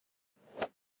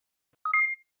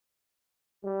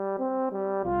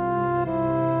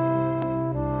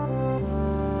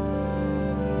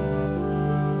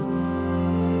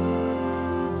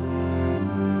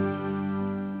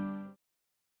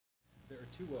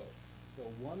oaths. So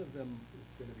one of them is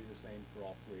going to be the same for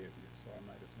all three of you, so I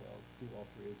might as well do all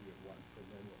three of you at once. And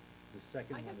then the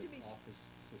second I one have to is be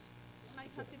office specific. I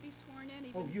have to be sworn in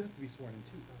even. Oh, you have to be sworn in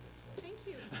too. Oh, that's right. Thank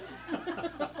you.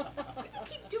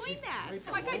 Keep doing She's that. great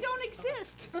It's like I voice. don't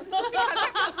exist because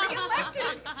I was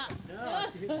re-elected. No,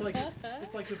 see,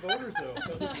 it's like the voters oath.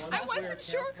 Doesn't one I swear wasn't count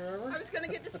sure forever? I was going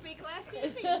to get to speak last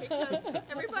evening because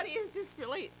everybody is just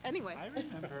really, anyway. I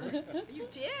remember. You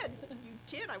did. You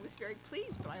did. I was very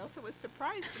pleased, but I also was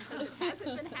surprised because it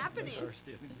hasn't been happening. Sorry,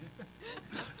 Stephen.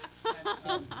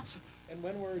 And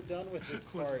when we're done with this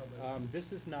part,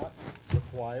 this is not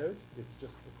required, it's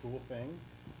just a cool thing.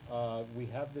 We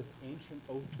have this ancient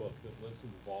oath book that lives in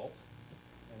the vault,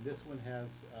 and this one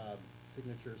has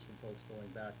signatures from folks going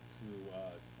back to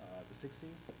the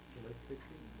 60s, the late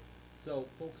 60s. So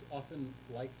folks often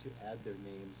like to add their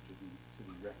names to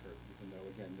the record, even though,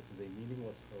 again, this is a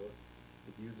meaningless oath.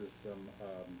 It uses some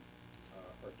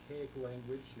archaic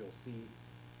language. You'll see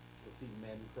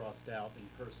men crossed out and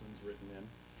persons written in.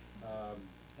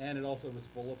 And it also was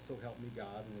full of "So help me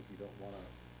God," and if you don't want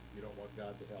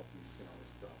God to help you, you can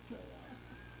always cross that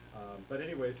out. But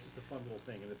anyway, it's just a fun little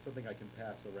thing, and it's something I can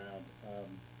pass around.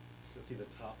 You'll see the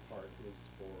top part is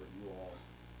for you all,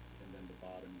 and then the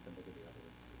bottom, you can look at the other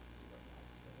and see what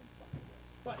marks and sign the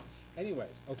rest. But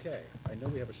anyways, okay, I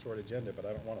know we have a short agenda, but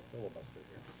I don't want to filibuster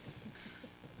here.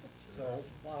 So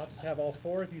I'll just have all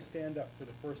four of you stand up for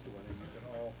the first one, and you can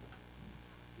all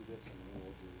do this one, and then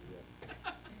we'll do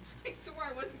I swore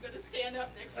I wasn't going to stand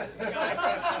up next to this guy.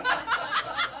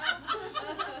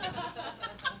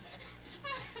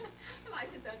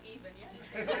 Life is uneven, yes.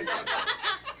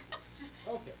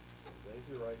 Okay, raise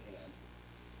your right hand.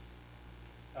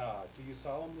 Do you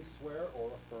solemnly swear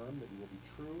or affirm that you will be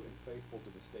true and faithful to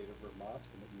the state of Vermont,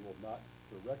 and that you will not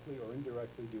directly or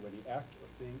indirectly do any act or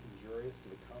thing injurious to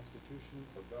the Constitution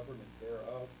or government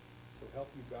thereof, so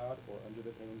help you God, or under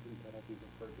the pains and penalties of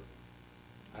perjury?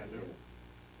 I do.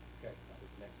 Okay, now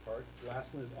this next part. The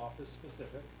last one is office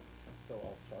specific, so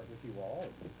I'll start with you all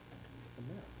and go from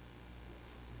there.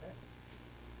 Okay.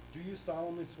 Do you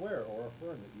solemnly swear or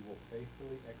affirm that you will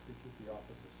faithfully execute the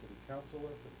office of City Councilor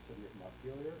for the City of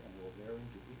Montpelier, and will therein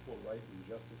do equal right and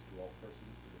justice to all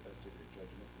persons to the best of your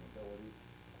judgment and ability,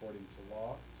 according to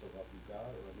law, so help you God,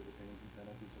 or under the pains and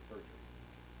penalties of perjury?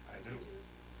 I do.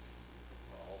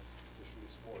 We're all officially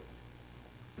sworn.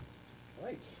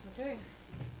 Right. Okay.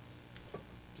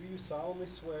 Do you solemnly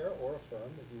swear or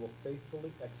affirm that you will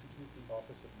faithfully execute the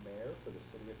office of mayor for the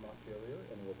City of Montpelier,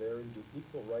 and will therein do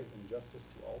equal right and justice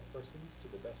to all persons to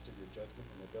the best of your judgment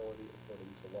and ability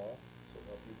according to law, so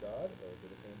help you God, or under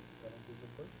the pains and penalties of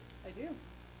perjury? I do.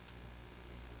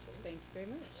 Thank you very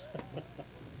much.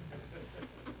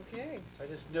 Okay. So I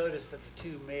just noticed that the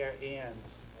two Mayor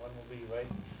Anns, one will be right.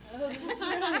 Oh, that's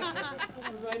nice.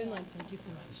 Right in line. Thank you so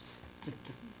much.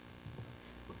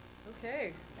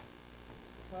 Okay.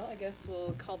 Well, I guess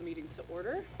we'll call the meeting to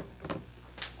order.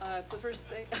 So the first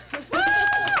thing.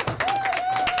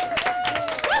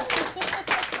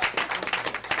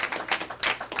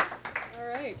 All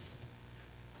right.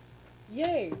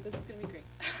 Yay, this is going to be great.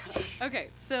 Okay,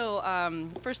 so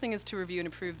first thing is to review and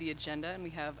approve the agenda, and we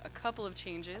have a couple of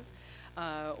changes.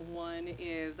 One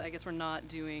is, I guess we're not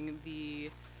doing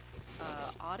the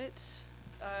audit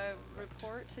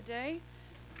report today.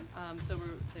 So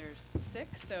they're sick,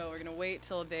 so we're going to wait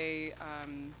till they are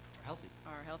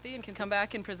healthy and can come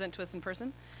back and present to us in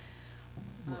person.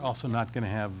 We're also not going to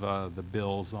have the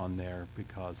bills on there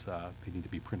because they need to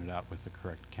be printed out with the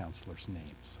correct counselor's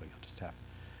names. So you'll just have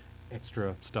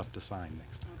extra stuff to sign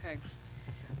next time. Okay.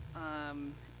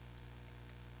 And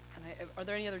are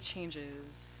there any other changes?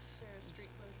 Is there a street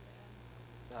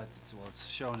closure Well, it's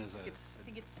shown as a. I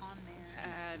think it's on there.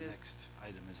 Add The is- next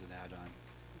item is an add-on.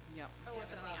 Yep. Oh,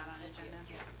 it's on the add-on agenda.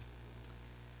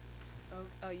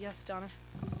 Oh, yes, Donna?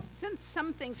 Since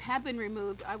some things have been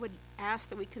removed, I would ask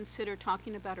that we consider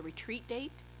talking about a retreat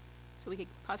date, so we could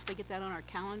possibly get that on our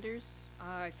calendars.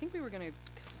 I think we were going It's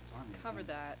on to the cover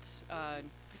agenda. that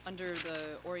under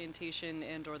the orientation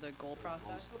and or the goal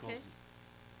process. Okay.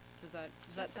 Does that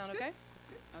That's sound good. okay? That's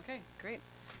good. Okay, great.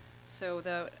 So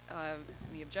the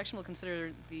objection will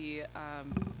consider the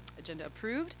agenda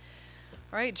approved.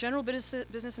 All right, general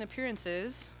business and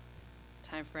appearances.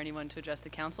 Time for anyone to address the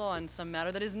council on some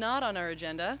matter that is not on our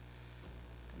agenda.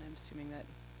 And I'm assuming that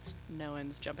no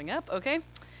one's jumping up. Okay.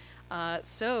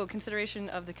 So consideration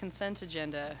of the consent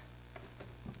agenda.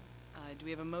 Do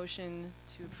we have a motion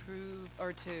to approve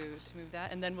or to move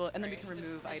that, and then we can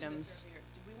remove items.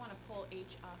 Did we want to pull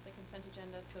H off the consent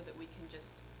agenda so that we can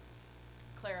just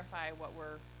clarify what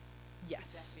we're Yes.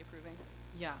 exactly approving?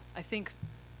 Yeah, I think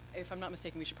if I'm not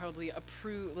mistaken, we should probably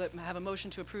have a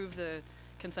motion to approve the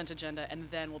consent agenda, and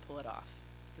then we'll pull it off.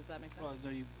 Does that make sense? Well, no,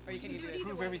 you, Or you can do it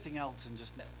approve way. everything else and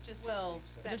just, Just Well,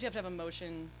 set- don't you have to have a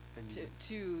motion Then you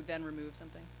to then remove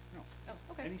something? no. Oh,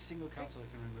 okay. Any single councilor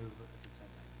can remove a consent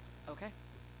item. Okay.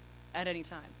 At any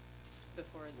time,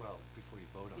 before. Well, before you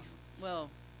vote on it. Well,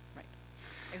 right.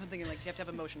 I guess I'm thinking like, you have to have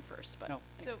a motion first, but. No.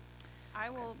 So I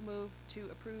will move to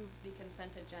approve the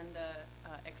consent agenda,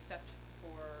 except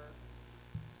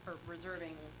for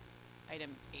reserving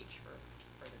item H for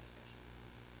further discussion.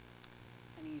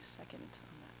 Any second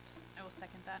on that? I will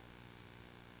second that.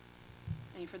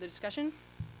 Any further discussion?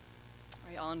 All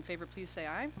right, all in favor, please say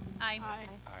aye. Aye.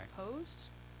 Opposed?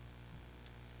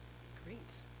 Great.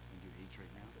 Can you do H right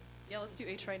now? Yeah, let's do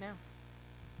H right now.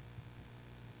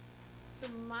 So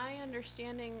my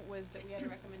understanding was that we had a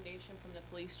recommendation from the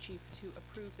police chief to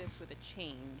approve this with a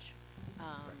change.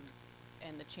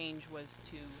 And the change was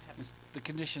to have. It's the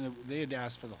condition of, they had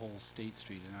asked for the whole State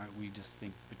Street, and we just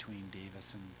think between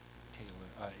Davis and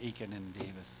Taylor, Aiken and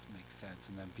Davis makes sense,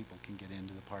 and then people can get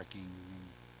into the parking. And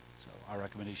so our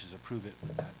recommendation is approve it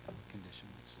with that condition.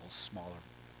 It's a little smaller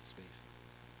space.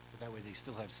 But that way they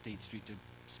still have State Street to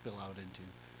spill out into.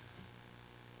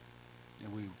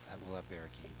 And we'll have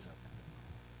barricades up.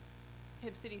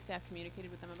 Have city staff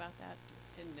communicated with them about that,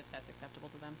 and if that's acceptable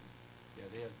to them? Yeah,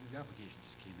 the application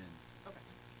just came in Okay.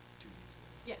 2 days ago.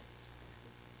 Yeah.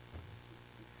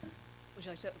 Would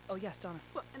you like to, oh, yes, Donna.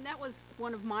 Well, and that was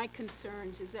one of my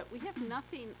concerns, is that we have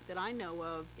nothing that I know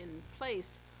of in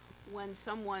place when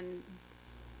someone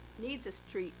needs a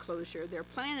street closure. They're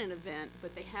planning an event,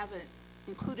 but they haven't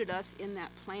included us in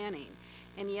that planning.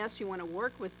 And yes, we want to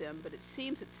work with them, but it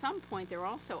seems at some point there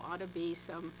also ought to be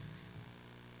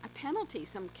a penalty,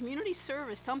 some community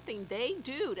service, something they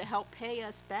do to help pay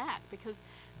us back, because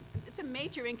it's a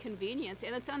major inconvenience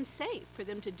and it's unsafe for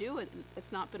them to do it. And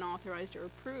it's not been authorized or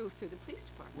approved through the police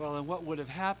department. Well, and what would have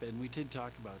happened, we did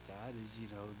talk about that, is, you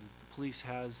know, the police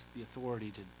has the authority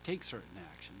to take certain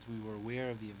actions. We were aware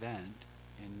of the event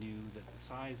and knew that the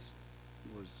size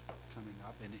was coming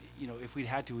up, and, you know, if we'd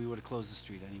had to, we would have closed the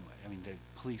street anyway. I mean, the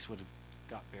police would have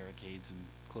got barricades and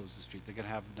closed the street. They're gonna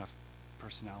have enough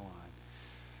personnel on.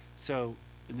 So,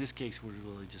 in this case, we're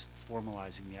really just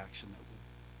formalizing the action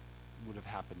that would have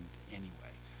happened anyway.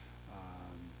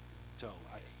 So,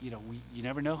 you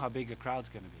never know how big a crowd's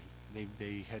gonna be.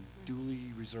 They had duly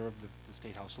reserved the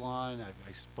State House lawn.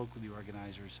 I spoke with the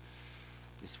organizers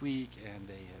this week, and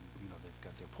they had, they've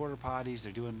got their porta potties.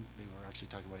 They were actually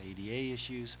talking about ADA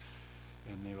issues,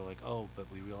 and they were like, oh, but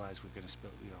we realize we're gonna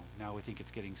now we think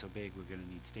it's getting so big, we're gonna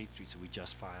need State Street, so we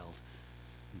just filed,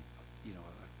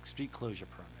 a street closure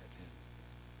permit. And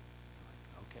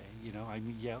okay,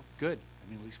 yeah, good. I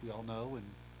mean, at least we all know, and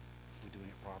we're doing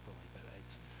it properly. But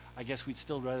I guess we'd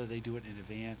still rather they do it in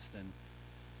advance than,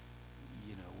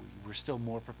 we're still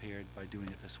more prepared by doing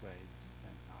it this way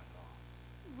than not at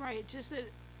all. Right, just that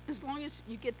as long as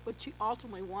you get what you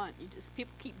ultimately want,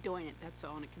 people keep doing it, that's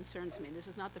all, and it concerns me. This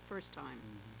is not the first time.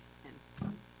 And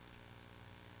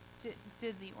so,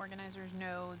 Did the organizers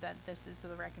know that this is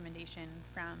the recommendation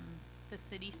from the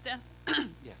city staff?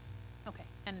 Yes. Okay,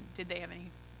 and did they have any,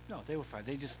 No, they were fine.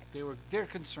 Their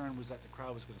concern was that the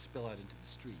crowd was gonna spill out into the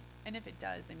street. and if it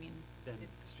does, I mean, Then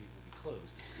the street will be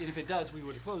closed. And if it does, we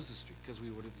would have closed the street, because it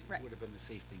Right. would have been the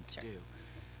safe thing to Sure. do.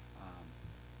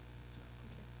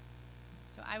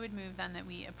 so I would move then that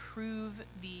we approve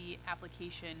the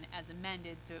application as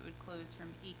amended, so it would close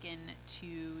from Aiken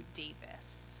to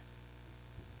Davis.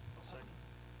 All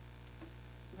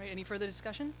right, any further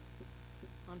discussion?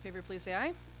 All in favor, please say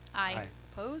aye. Aye.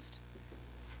 Opposed?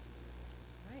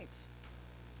 All right.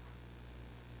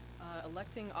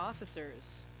 Electing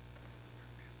officers.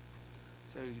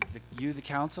 So the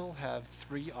council, have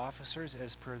 3 officers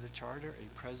as per the charter: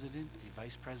 a president, a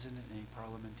vice president, and a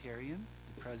parliamentarian.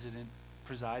 The president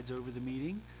presides over the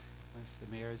meeting if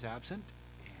the mayor is absent,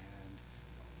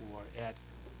 or at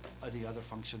any other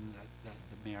function that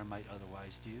the mayor might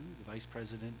otherwise do. The vice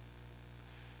president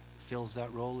fills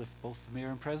that role if both the mayor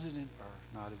and president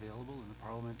are not available, and the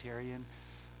parliamentarian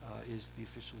is the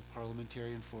official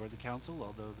parliamentarian for the council,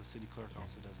 although the city clerk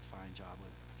also does a fine job with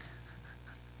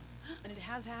it. And it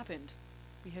has happened.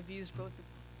 We have used both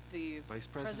the Vice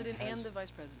president and has- the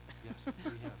vice president. Yes,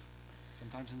 we have.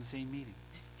 Sometimes in the same meeting.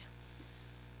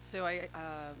 So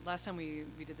last time we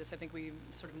did this, I think we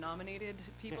sort of nominated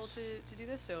people Yes. to do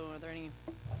this, so are there any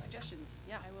suggestions?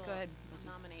 Yeah, I will go ahead. Rosie.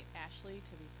 nominate Ashley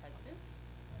to be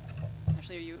president.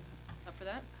 Ashley, are you up for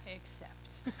that? I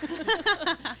accept.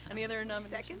 Any other nominations?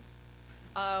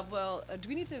 Second? Do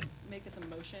we need to make this a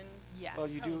motion? Yes. Well,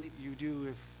 you Probably. do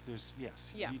if there's,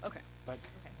 yes. Yeah, you- okay. But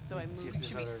Okay, So I See if move, there's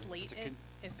Should we other- slate it's a it con-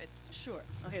 if it's? Sure.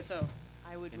 Okay, so,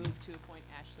 I would And- move to appoint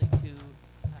Ashley to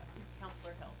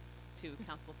Counselor Hill, to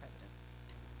Council President.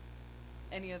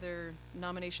 any other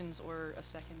nominations or a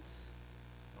second?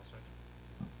 I'll second.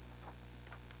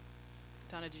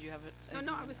 Donna, did you have it? No,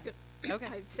 no, I was good. Okay.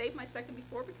 I saved my second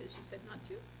before because you said not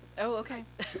to. Oh, okay.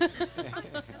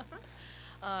 That's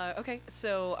fine. Okay,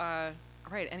 so, all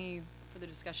right, any further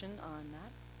discussion on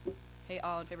that? Hey,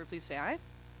 all in favor, please say aye.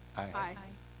 Aye.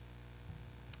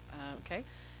 Okay,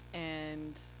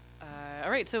 and, all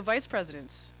right, so vice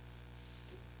president.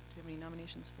 Do you have any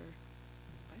nominations for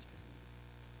vice president?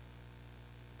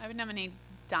 I would nominate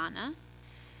Donna,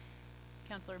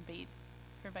 Counselor Bate,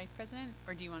 for vice president,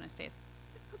 or do you want to stay as?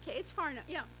 Okay, it's far enough,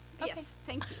 yeah. Okay. Yes,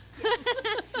 thank you. Yes.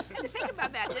 Had to think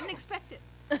about that, didn't expect it.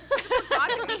 Sort of forgot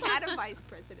that we had a vice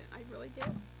president, I really did.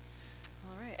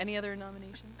 All right, any other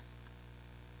nominations?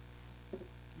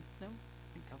 No?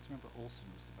 I think Councilmember Olson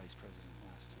was the vice president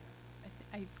last year.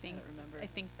 I think. don't remember. I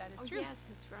think that is Oh, true. yes,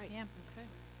 that's right. Yeah. Okay.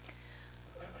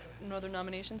 No other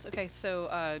nominations? Okay, so,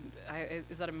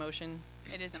 is that a motion?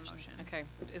 It is a motion. Okay,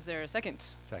 is there a second?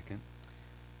 Second.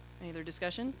 Any other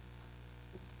discussion?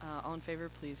 All in favor,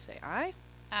 please say aye.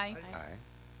 Aye. Aye.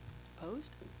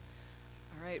 Opposed?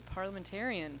 All right,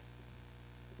 parliamentarian.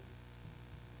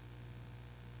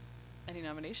 Any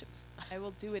nominations? I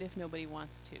will do it if nobody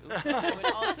wants to. I would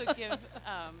also give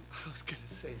I was gonna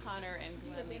say this. Connor and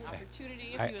Glenn the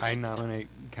opportunity if you would I like to. nominate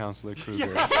Counselor Kruger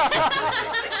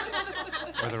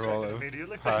for the role of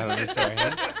Immediately.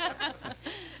 parliamentarian.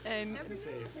 And,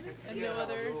 And no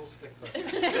other-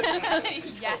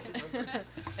 Yes.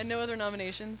 and no other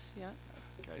nominations? Yeah?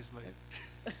 Guys might.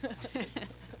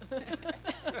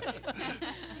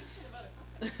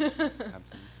 Absolutely.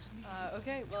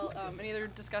 Okay, well, any other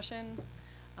discussion?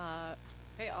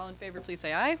 Okay, all in favor, please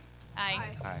say aye. Aye.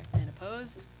 Aye. And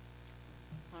opposed?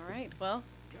 All right, well,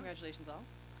 congratulations all.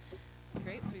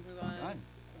 Great, so we move on Done.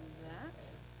 from that.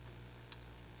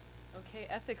 Okay,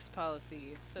 ethics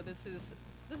policy. So this is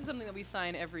something that we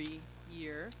sign every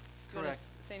year. Do you want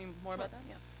Correct. to say any more about that?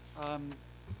 Yeah.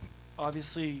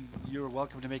 Obviously, you're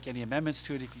welcome to make any amendments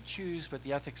to it if you choose, but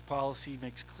the ethics policy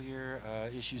makes clear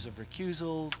issues of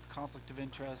recusal, conflict of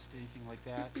interest, anything like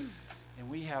that. And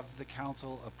we have the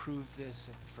council approve this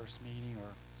at the first meeting or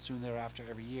soon thereafter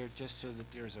every year, just so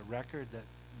that there's a record that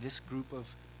this group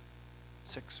of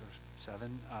 6 or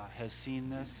 7 has seen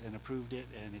this and approved it,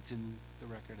 and it's in the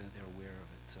record and they're aware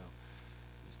of it, so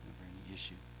there's never any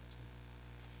issue.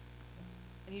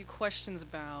 Any questions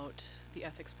about the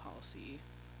ethics policy?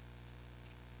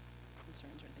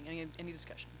 Concerns or anything? Any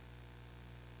discussion?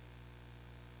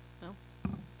 No?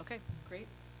 Okay, great.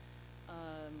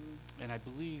 And I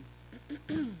believe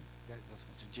that's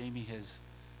so Jamie has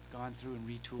gone through and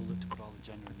retooled it to put all the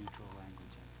gender neutral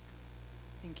language in.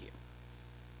 Thank you.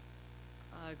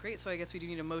 Great, so I guess we do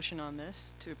need a motion on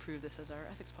this to approve this as our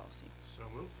ethics policy. So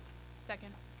moved.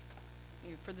 Second.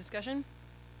 Any further discussion?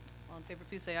 All in favor,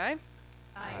 please say aye.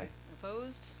 Aye.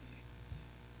 Opposed?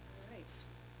 All right.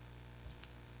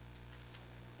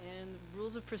 And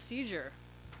rules of procedure.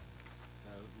 So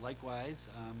likewise,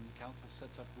 the council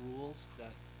sets up rules that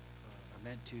are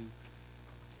meant to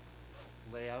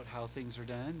lay out how things are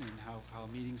done and how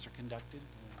meetings are conducted. And,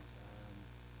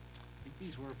 I think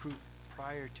these were approved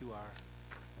prior to our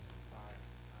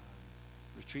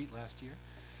retreat last year.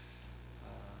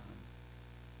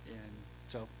 And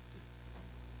so,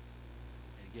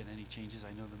 again, any changes?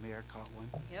 I know the mayor caught one.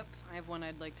 Yep, I have one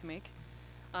I'd like to make.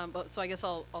 But so I guess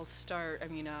I'll start. I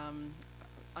mean,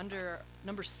 under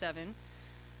number 7,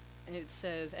 and it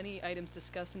says any items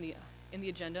discussed in the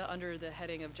agenda under the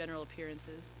heading of general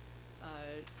appearances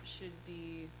should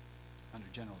be. Under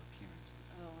general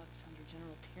appearances. Oh, that's under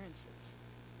general appearances.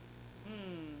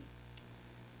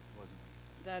 Wasn't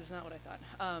That is not what I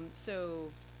thought.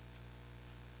 So,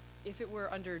 if it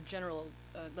were under general,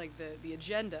 like the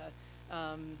agenda,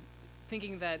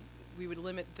 thinking that we would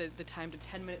limit the time to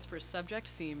 10 minutes for a subject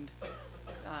seemed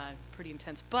pretty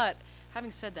intense. But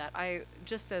having said that,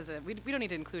 we don't need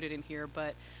to include it in here,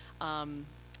 but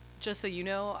just so you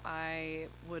know, I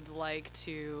would like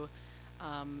to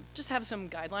just have some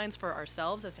guidelines for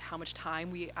ourselves as to how much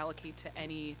time we allocate to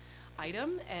any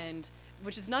item, and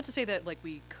which is not to say that like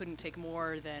we couldn't take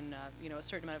more than a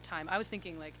certain amount of time. I was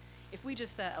thinking like if we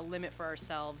just set a limit for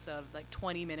ourselves of like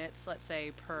 20 minutes, let's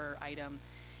say, per item,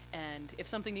 and if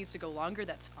something needs to go longer,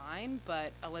 that's fine.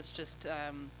 But let's just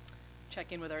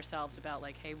check in with ourselves about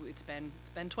like, hey, it's been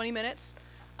 20 minutes.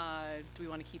 Do we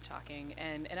want to keep talking?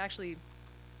 And actually,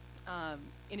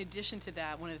 in addition to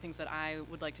that, one of the things that I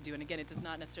would like to do, and again, it does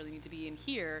not necessarily need to be in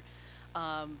here,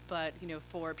 But, you know,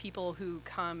 for people who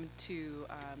come to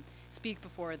speak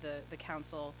before the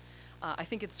council, I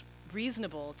think it's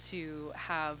reasonable to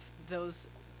have those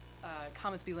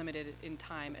comments be limited in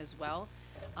time as well.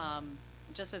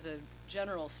 Just as a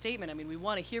general statement, I mean, we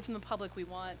want to hear from the public, we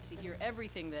want to hear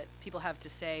everything that people have to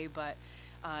say, but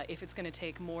if it's going to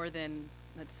take more than,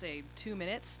 let's say, 2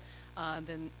 minutes,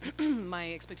 then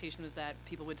my expectation was that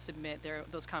people would submit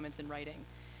those comments in writing.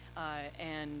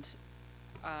 And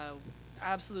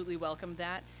absolutely welcome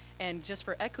that. And just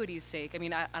for equity's sake, I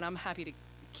mean, and I'm happy to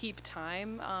keep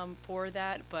time for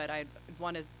that, but I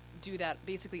want to do that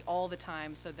basically all the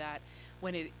time so that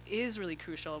when it is really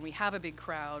crucial and we have a big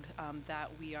crowd, that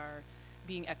we are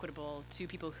being equitable to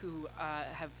people who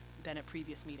have been at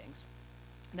previous meetings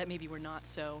that maybe were not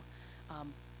so,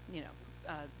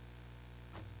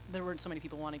 there weren't so many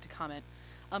people wanting to comment.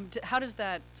 How does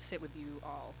that sit with you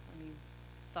all? Any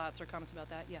thoughts or comments about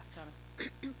that? Yeah, Donna.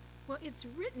 Well, it's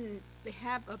written, they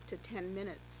have up to 10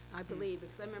 minutes, I believe,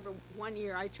 because I remember one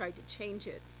year I tried to change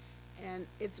it. And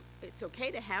it's okay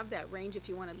to have that range if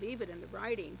you want to leave it in the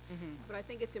writing. But I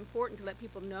think it's important to let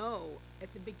people know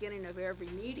at the beginning of every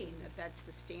meeting that that's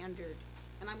the standard.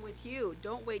 And I'm with you.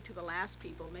 Don't wait till the last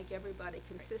people. Make everybody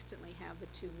consistently have the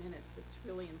 2 minutes. It's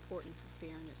really important for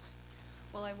fairness.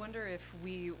 Well, I wonder if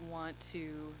we want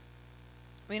to,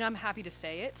 I mean, I'm happy to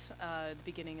say it at the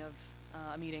beginning of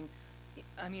a meeting.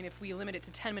 I mean, if we limit it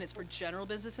to 10 minutes for general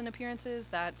business and appearances,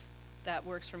 that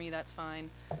works for me, that's fine.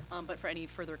 But for any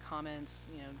further comments,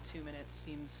 2 minutes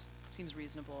seems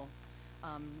reasonable.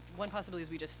 One possibility is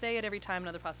we just say it every time,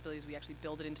 another possibility is we actually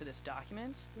build it into this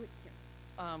document.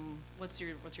 What's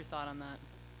your thought on that?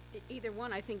 Either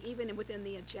one, I think even within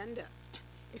the agenda,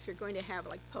 if you're going to have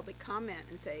like public comment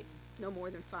and say no more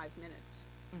than 5 minutes,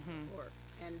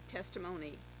 and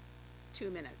testimony 2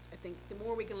 minutes. I think the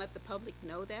more we can let the public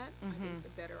know that, I think the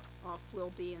better off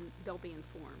we'll be and they'll be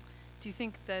informed. Do you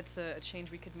think that's a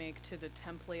change we could make to the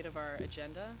template of our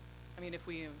agenda? I mean, if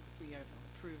we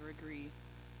approve or agree,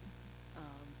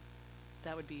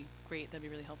 that would be great. That'd be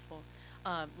really helpful.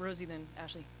 Rosie, then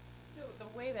Ashley. So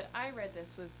the way that I read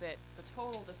this was that the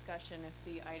total discussion, if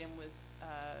the item was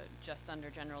just under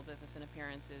general business and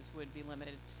appearances, would be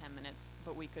limited to 10 minutes,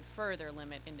 but we could further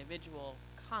limit individual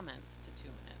comments to 2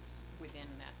 minutes within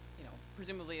that.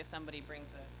 Presumably if somebody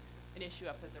brings an issue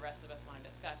up that the rest of us want to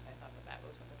discuss, I thought that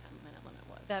was what the 10-minute limit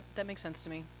was. That makes sense to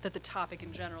me. That the topic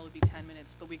in general would be 10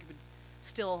 minutes, but we could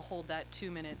still hold that 2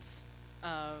 minutes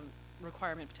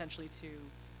requirement potentially to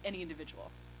any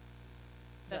individual.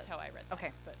 That's how I read that.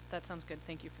 Okay, but that sounds good.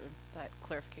 Thank you for that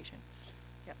clarification.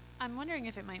 Yep. I'm wondering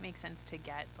if it might make sense to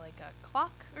get like a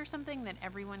clock or something that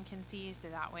everyone can see, so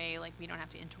that way like we don't have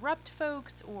to interrupt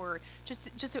folks, or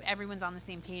just so everyone's on the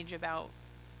same page about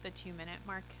the 2-minute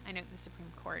mark. I know the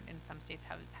Supreme Court in some states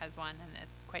has one, and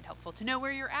it's quite helpful to know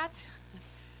where you're at.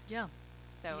 Yeah.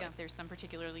 So Yeah. if there's some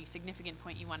particularly significant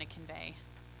point you want to convey.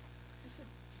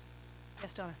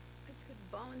 Yes, Donna. I could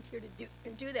volunteer to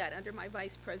do that under my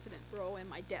vice president role in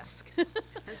my desk.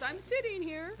 As I'm sitting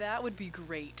here, That would be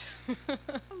great.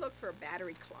 I'll look for a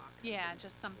battery clock. Yeah,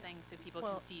 just something so people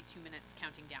Well- can see 2 minutes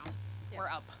counting down Yeah.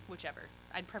 or up, whichever.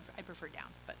 I'd prefer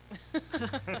down, but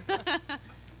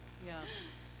Yeah.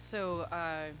 So,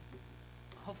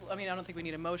 hopefully, I mean, I don't think we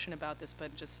need a motion about this,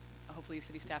 but just hopefully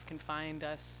city staff can find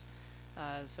us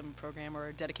some program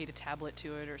or dedicate a tablet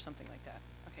to it or something like that.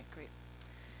 Okay, great.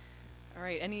 All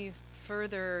right, any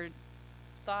further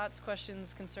thoughts,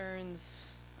 questions,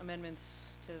 concerns,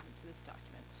 amendments to this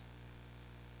document?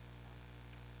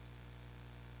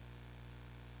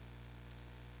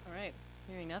 All right,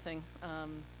 hearing nothing.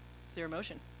 Is there a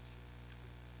motion?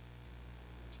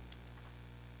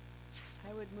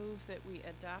 I would move that we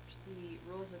adopt the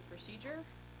rules of procedure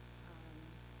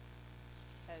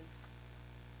as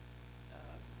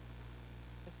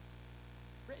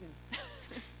written.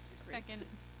 second.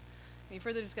 Any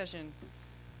further discussion?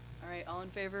 All right, all in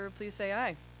favor, please say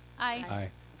aye. Aye. Aye.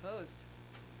 Opposed?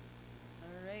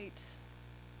 All right.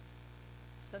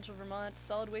 Central Vermont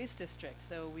Solid Waste District.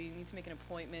 So we need to make an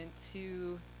appointment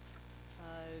to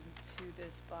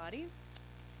this body.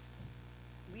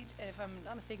 If I'm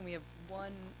not mistaken, we have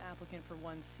one applicant for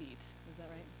one seat. Is that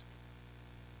right?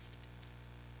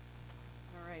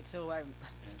 All right, so I.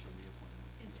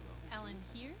 Is Ellen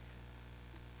here?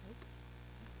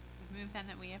 Move then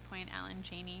that we appoint Alan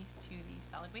Cheney to the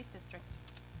Solid Waste District.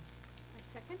 My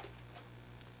second?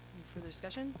 Any further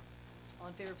discussion? All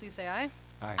in favor, please say aye.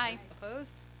 Aye. Aye.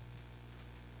 Opposed?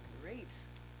 Great.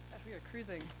 Gosh, we are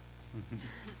cruising.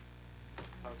 That's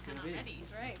how it's gonna be. Already.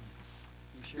 That's right.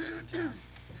 New sheriff in town.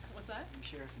 What's that? New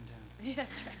sheriff in town. Yeah,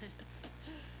 that's right.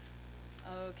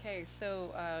 Okay,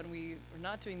 so, we're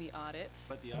not doing the audit.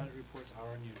 But the audit reports are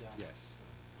on your desk. Yes.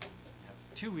 So you have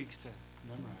 2 weeks to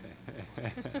memorize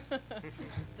them. before-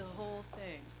 The whole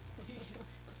thing.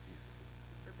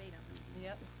 Verbatim.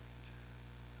 Yep.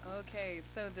 Okay,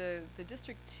 so the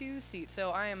District Two seat,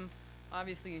 so I am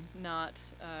obviously not,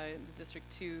 the District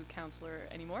Two counselor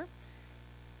anymore.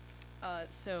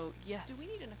 So, yes. Do we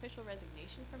need an official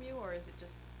resignation from you, or is it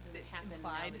just, does it happen now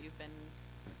implied? that you've been?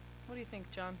 What do you think,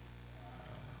 John?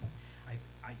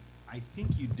 I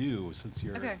think you do, since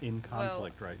you're Okay, in well-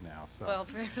 conflict right now, so. Well,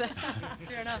 that's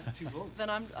fair enough. 2 votes. Then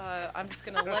I'm just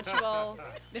gonna let you all,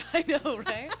 I know,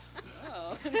 right?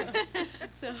 Oh.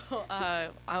 So,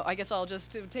 I guess I'll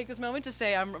just take this moment to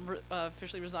say I'm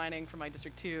officially resigning from my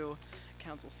District Two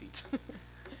council seat.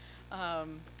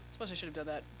 Suppose I should have done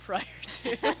that prior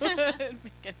to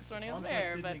getting sworn in as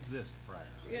mayor, Conflict but. didn't exist prior.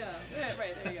 Yeah,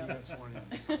 right, there you You go. got sworn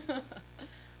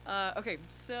in. Okay,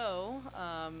 so,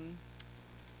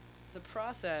 the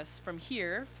process from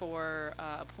here for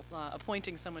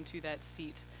appointing someone to that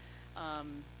seat, I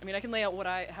mean, I can lay out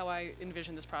how I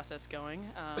envision this process going,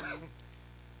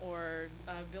 or,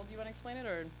 Bill, do you want to explain it,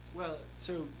 or? Well,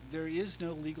 so there is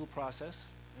no legal process,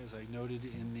 as I noted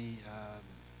in the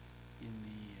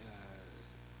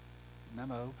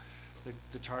memo.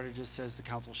 The charter just says the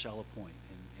council shall appoint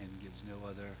and gives no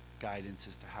other guidance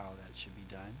as to how that should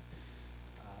be done.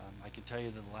 I can tell you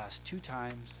that the last 2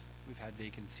 times we've had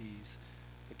vacancies,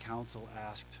 the council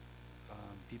asked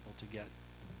people to get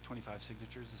 25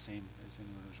 signatures, the same as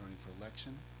anyone who's running for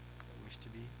election that wished to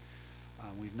be.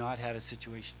 We've not had a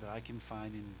situation that I can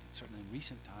find certainly in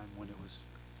recent time, when it was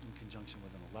in conjunction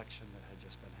with an election that had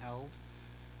just been held.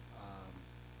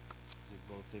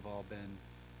 They've all been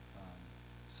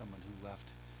someone who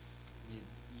left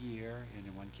mid-year, and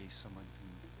in one case, someone who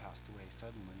passed away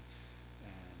suddenly.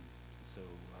 And so,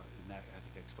 in that, I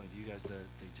think I explained to you guys that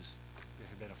there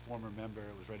had been a former member,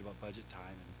 it was right about budget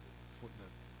time, and the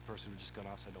person who just got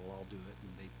off said, oh, well, I'll do it,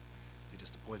 and they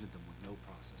just appointed them with no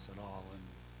process at all, and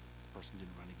the person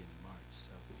didn't run again in March,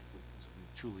 so it was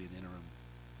truly an interim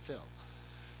fill.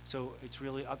 So it's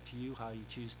really up to you how you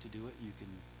choose to do it. You can,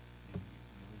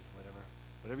 really,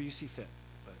 whatever you see fit,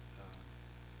 but,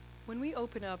 When we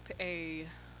open up a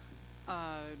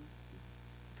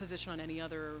position on any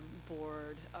other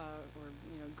board or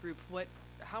group,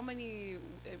 how many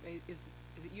is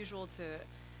it usual to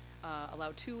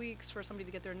allow 2 weeks for somebody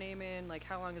to get their name in? Like,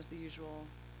 how long is the usual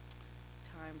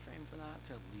time frame for that? it's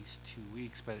at least 2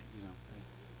 weeks, but,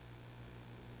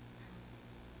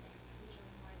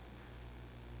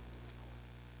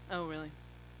 Oh, really?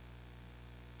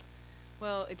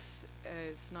 Well, it's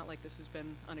not like this has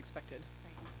been unexpected.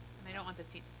 Right. And I don't want the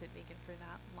seat to sit vacant for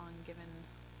that long, given.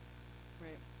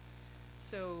 Right.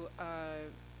 So,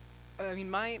 I mean,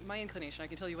 my inclination, I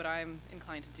can tell you what I'm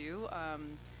inclined to do,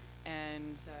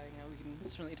 and, we can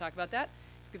certainly talk about that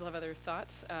if people have other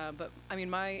thoughts. But, I mean,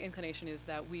 my inclination is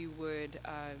that we would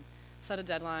set a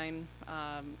deadline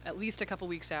at least a couple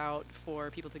weeks out for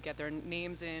people to get their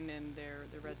names in and their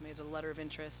resumes or letter of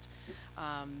interest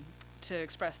to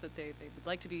express that they would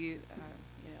like to be,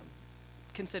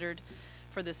 considered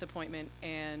for this appointment,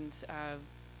 and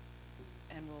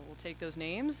we'll take those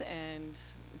names and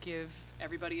give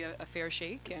everybody a fair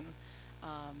shake,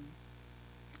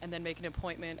 and then make an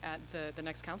appointment at the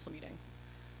next council meeting.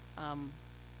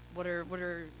 What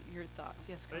are your thoughts?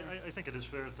 Yes, Connor? I think it is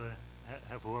fair to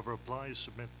have whoever applies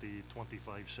submit the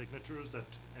 25 signatures that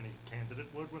any candidate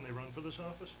would when they run for this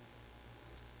office.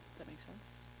 That makes sense.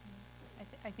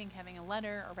 I think having a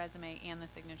letter, a resume, and the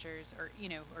signatures, or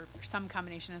some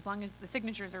combination, as long as the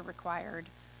signatures are required,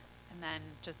 and then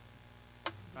just.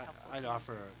 I'd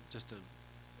offer just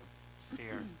a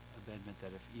fair amendment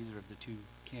that if either of the 2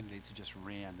 candidates who just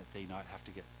ran, that they not have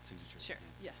to get signatures Sure.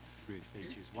 again. Yes. If they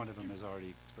choose, one of them has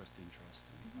already expressed interest.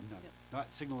 And I'm Yep.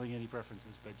 not signaling any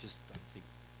preferences, but just, I think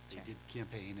they Sure. did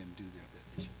campaign and do their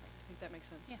bit. They should. I think that makes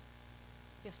sense. Yeah.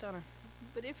 Yes, Donna?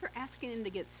 But if we're asking them to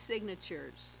get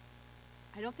signatures,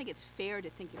 I don't think it's fair to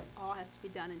think it all has to be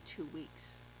done in 2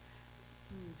 weeks.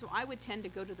 So I would tend to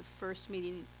go to the first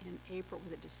meeting in April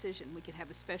with a decision. We could have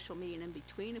a special meeting in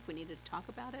between if we needed to talk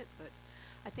about it, but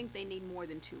I think they need more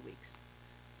than 2 weeks.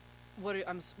 What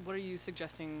are you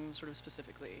suggesting sort of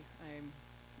specifically? I'm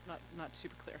not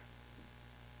super clear.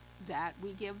 That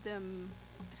we give them,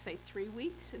 say, 3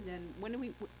 weeks, and then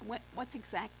what's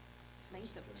exact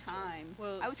length of time?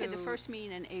 Well, I would say the so- first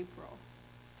meeting in April.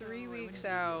 3 So it weeks would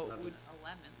be out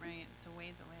 11th, right? It's a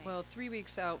ways away. well, 3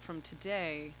 weeks out from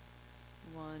today,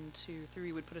 1, 2,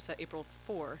 3 would put us at April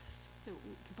 4th. So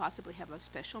we could possibly have a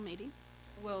special meeting.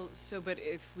 Well, but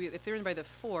if they're in by the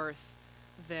 4th,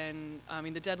 then, I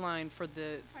mean, the deadline for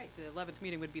the Right. 11th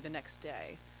meeting would be the next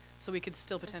day. So we could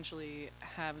still potentially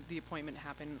have the appointment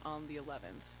happen on the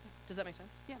 11th. Does that make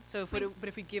sense? Yeah. So, but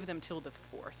if we give them till the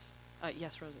 4th,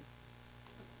 yes, Rosie?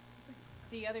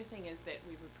 The other thing is that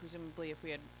we would presumably, if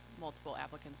we had multiple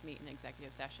applicants meet in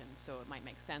executive session, so it might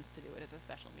make sense to do it as a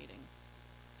special meeting.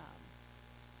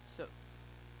 So,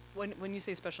 When you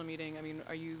say special meeting, I mean,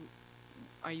 are you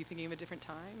thinking of a different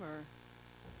time, or?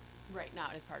 right,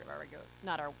 not as part of our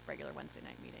not our regular Wednesday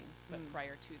night meeting, but Mm.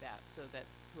 prior to that, so that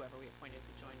whoever we appointed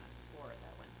could join us for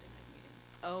that Wednesday night meeting.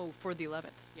 Oh, for the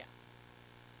 11th? Yeah.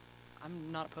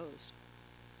 I'm not opposed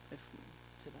to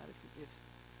that. If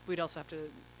we'd also have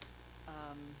to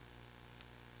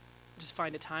just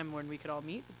find a time when we could all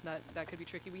meet. That could be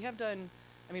tricky. We have done.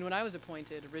 I mean, when I was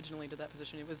appointed originally to that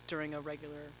position, it was during a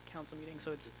regular council meeting.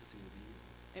 So it's.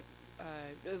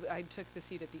 I took the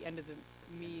seat at the end of the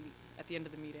meeting.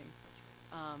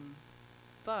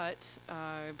 But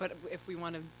if we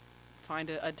want to find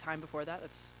a time before that,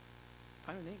 that's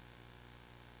fine with me.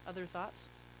 Other thoughts?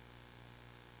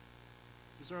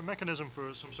 Is there a mechanism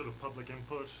for some sort of public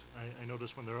input? I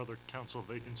notice when there are other council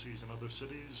vacancies in other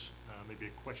cities, maybe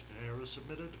a questionnaire is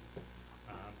submitted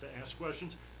to ask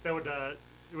questions. That would,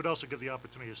 it would also give the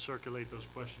opportunity to circulate those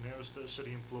questionnaires to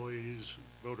city employees,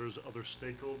 voters, other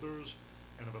stakeholders,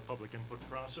 and have a public input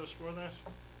process for that.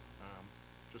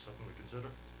 Just something to consider.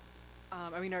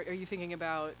 I mean, are you thinking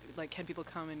about, like, can people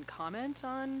come and comment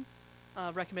on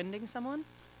recommending someone?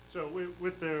 So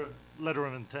with their letter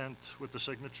of intent, with the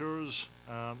signatures,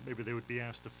 maybe they would be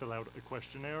asked to fill out a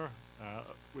questionnaire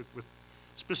with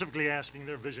specifically asking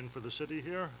their vision for the city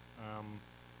here.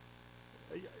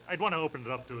 I'd want to open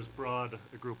it up to as broad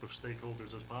a group of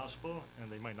stakeholders as possible,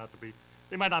 and they might not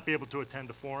be able to attend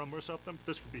a forum or something.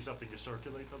 This could be something you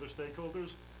circulate to other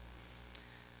stakeholders.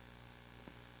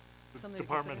 The Something to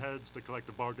department consider. heads, the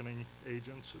collective bargaining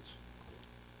agents, it's.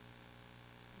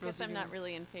 I guess Rosie, I'm you not wanna-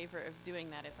 really in favor of doing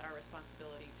that. It's our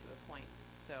responsibility to appoint.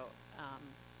 So,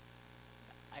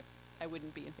 I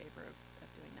wouldn't be in favor of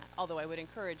doing that. Although I would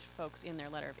encourage folks in their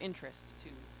letter of interest to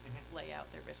lay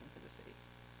out their vision for the city.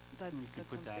 That, You could that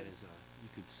put sounds that good. as you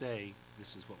could say,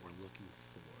 this is what we're looking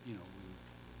for, you know,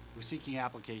 we're seeking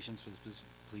applications for this,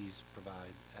 please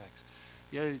provide X.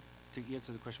 The other, to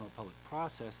answer the question about public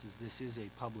process, is this is a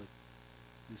public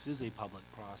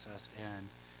process, and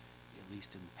at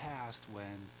least in the past,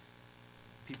 when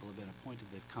people have been appointed,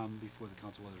 they've come before the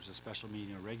council, whether it's a special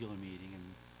meeting or a regular meeting, and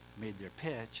made their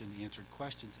pitch and answered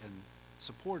questions, and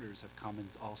supporters have come and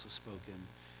also spoken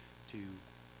to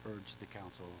urge the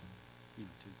council, you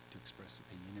know, to express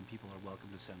opinion, and people are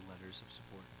welcome to send letters of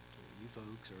support to you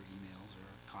folks, or emails, or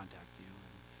contact you,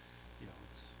 and, you know,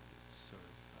 it's sort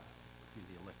of,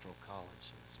 the electoral college,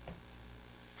 so to speak.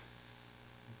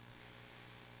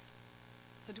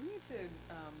 So do we need to,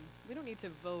 we don't need to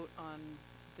vote on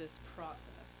this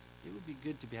process. It would be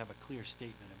good to have a clear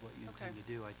statement of what you intend Okay. to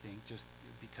do, I think, just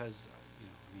because, you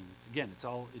know, I mean, again, it's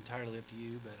all entirely up to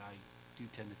you, but I do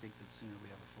tend to think that the sooner we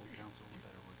have a full council, the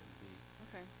better we're gonna be.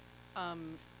 Okay.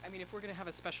 I mean, if we're gonna have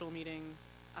a special meeting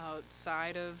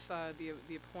outside of the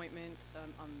appointment,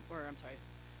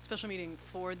 special meeting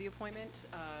for the appointment,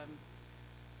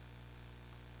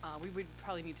 we would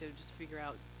probably need to just figure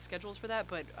out schedules for that,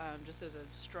 but just as a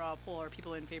straw poll, are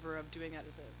people in favor of doing that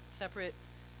as a separate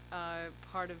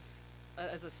part of,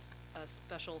 as a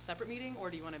special separate meeting, or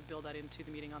do you want to build that into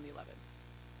the meeting on the 11th? Or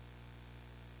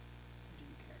do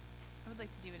you care? I would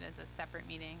like to do it as a separate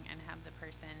meeting and have the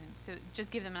person, so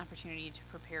just give them an opportunity to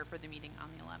prepare for the meeting on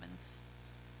the 11th.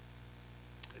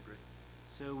 I agree.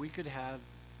 So we could have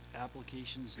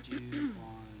applications due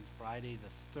on Friday the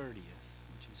 30th,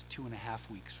 which is 2.5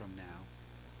 weeks from now.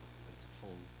 It's a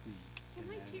full week. Can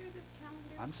and I then- tear this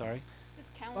calendar? I'm sorry. This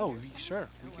calendar? Oh, Can I- sure,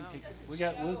 we Oh, can wow. take, Doesn't we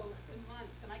got, show we'll, the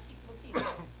months, and I keep looking at it.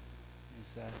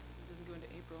 is that, It doesn't go into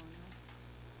April anymore.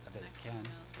 I bet it Next can.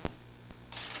 email.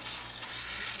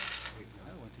 I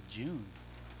went to June.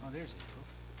 Oh, there's April.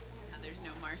 Yeah, there's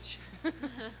no March.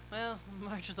 Well,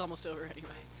 March is almost over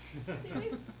anyway. See,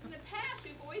 in the past,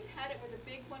 we've always had it where the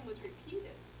big one was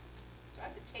repeated, so I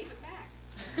have to tape it back.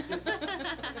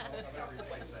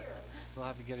 We'll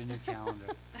have to get a new calendar.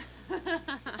 So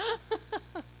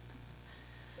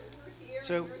we're here,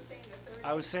 So, and you're saying the 30th.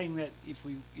 I was saying that if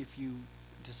you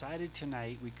decided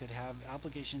tonight, we could have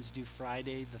applications due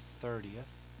Friday the 30th,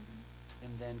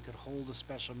 and then could hold a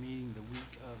special meeting the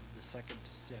week of the 2nd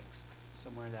to 6th,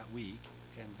 somewhere that week,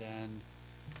 and then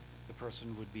the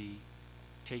person would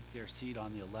take their seat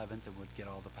on the 11th and would get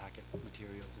all the packet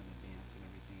materials in advance and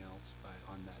everything else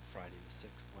on that Friday the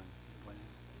 6th when it went in.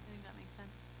 I think that makes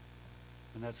sense.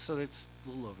 And that's a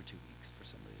little over 2 weeks for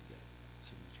somebody to get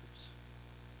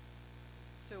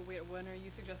So wait, when are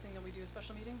you suggesting that we do a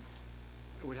special meeting?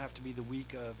 It would have to be the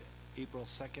week of April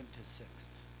 2nd to 6th.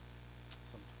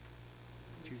 Some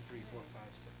 2, 3, 4, 5,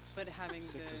 6. But having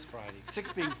 6 the- is Friday.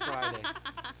 6 being Friday.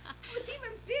 It's even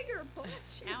bigger,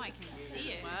 bless you. Now I can see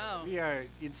it. Wow. We are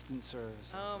instant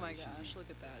service. Oh my operation. gosh, look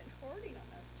at that. Been hoarding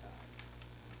on this time.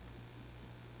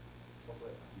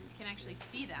 You can actually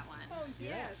see that one. Oh,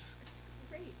 yes, it's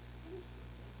great, thank you.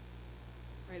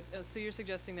 All right, so you're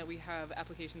suggesting that we have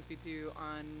applications be due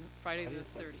on Friday the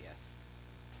Friday 30th?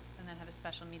 And then have a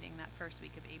special meeting that first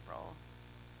week of April.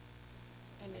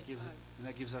 And That gives, and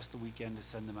that gives us the weekend to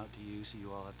send them out to you, so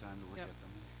you all have time to look Yep. at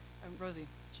them. Rosie?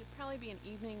 should probably be an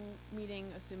evening meeting,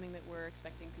 assuming that we're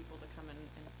expecting people to come and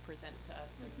present to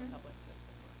us and the public to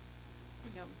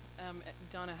support. Yep.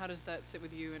 Donna, how does that sit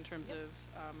with you in terms Yep.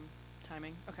 of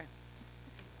timing? Okay.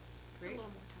 It's a Great.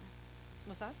 little more time.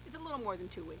 What's that? It's a little more than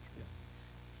 2 weeks.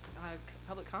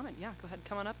 Public comment, yeah, go ahead,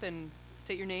 come on up and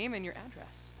state your name and your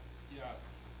address. Yeah,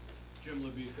 Jim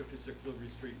Libby, 56 Liberty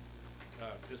Street,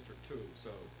 District 2, so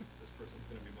this person's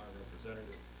gonna be my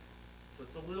representative. So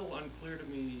it's a little unclear to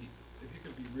me, if you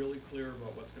could be really clear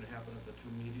about what's gonna happen at the 2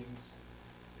 meetings.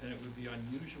 And it would be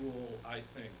unusual, I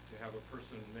think, to have a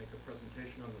person make a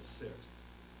presentation on the 6th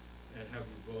and have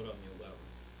you vote on the 11th.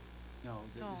 No,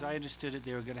 as Oh. I understood it,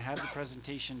 they were gonna have the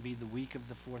presentation be the week of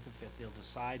the 4th or 5th. They'll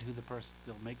decide who the person,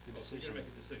 they'll make the Well, we're decision. gonna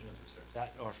make a decision at the 6th.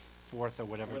 That, or 4th or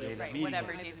whatever day that Right, meeting is.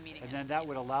 whatever day the meeting is. And then that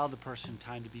would yes. allow the person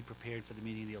time to be prepared for the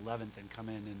meeting of the 11th and come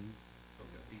in and Okay.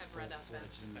 be Have read up then.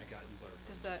 full-fledged and Thanks for gotten. clarifying.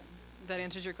 Does that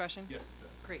answers your question? Yes, it does.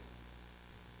 Great.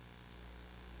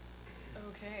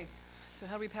 Okay, so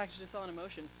how do we package this all in a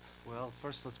motion? Well,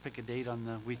 first, let's pick a date on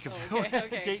the week of, Oh, okay,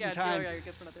 okay, date yeah, and time. yeah, I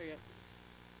guess we're not there yet.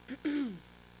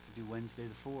 Could do Wednesday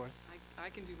the 4th. I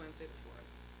can do Wednesday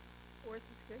the 4th. 4th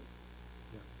is good.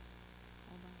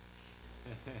 Hold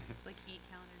on. Like 8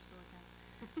 calendars to look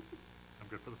at. I'm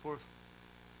good for the 4th.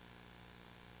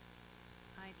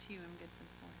 I too am good for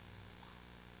the 4th.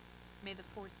 May the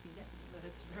 4th be this.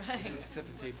 That's right. Except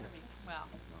it's April. Well,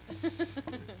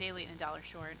 day late and a dollar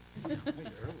short.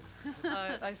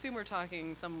 I assume we're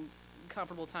talking some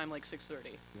comparable time, like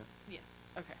 6:30. Yeah.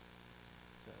 Okay.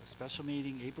 So, special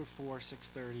meeting, April 4,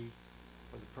 6:30,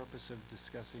 for the purpose of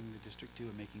discussing the District 2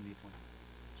 and making the appointment.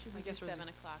 Should I we do guess Rosie- 7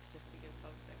 o'clock just to give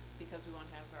folks, because we won't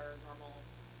have our normal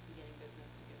beginning business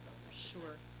to give folks extra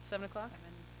Sure. time. 7 o'clock?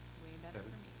 7's way better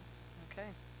for me. Okay.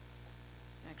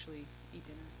 Actually, eat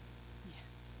dinner. Yeah.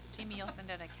 Jamie, you'll send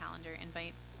out a calendar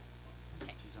invite.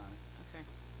 Okay. She's on it. Okay.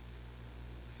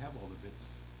 I have all the bits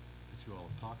that you all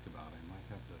have talked about. I might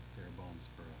have to bare bones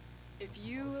for a. If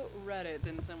you read it,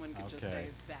 then someone could just say Okay.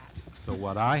 that. So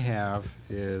what I have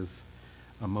is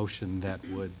a motion that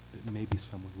would, maybe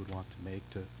someone would want to make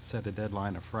to set a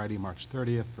deadline of Friday, March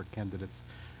 30th for candidates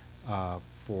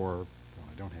for, well,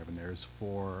 I don't have in there, is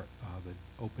for the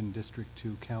open District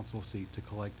 2 council seat to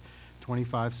collect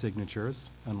 25 signatures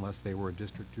unless they were a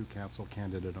District 2 council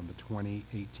candidate on the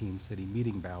 2018 city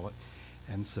meeting ballot,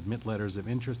 and submit letters of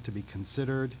interest to be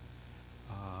considered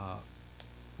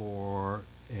for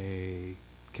a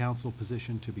council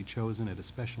position to be chosen at a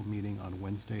special meeting on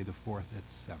Wednesday, the 4th at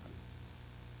 7.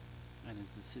 And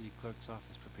is the city clerk's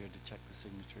office prepared to check the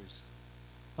signatures?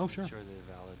 Oh, Make sure. sure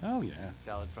they're valid. Oh, yeah.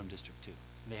 Valid from District 2.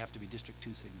 They have to be District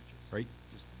 2 signatures. Right.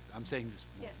 Just, I'm saying this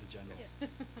more Yes, for general. yes.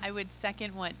 I would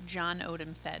second what John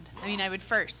Odom said. I mean, I would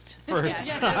first. First.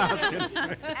 Yes. I was gonna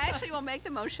say. Actually, we'll make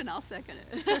the motion, I'll second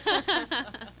it.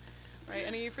 All right,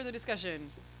 any further discussion?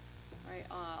 All right,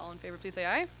 all in favor, please say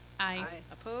aye. I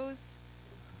Opposed?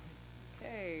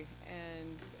 Okay,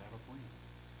 and We have a plan.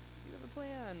 you have a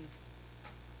plan.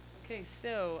 Okay,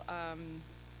 so,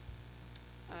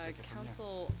 Take it from there.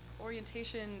 council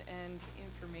orientation and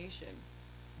information.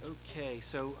 Okay,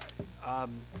 so,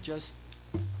 just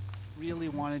really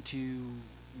wanted to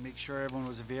make sure everyone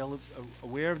was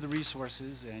aware of the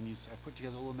resources, and I put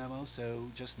together a little memo,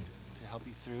 so just to help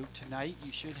you through. Tonight,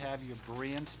 you should have your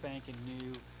brand spanking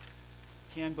new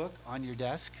handbook on your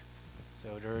desk.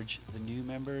 So I'd urge the new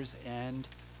members and,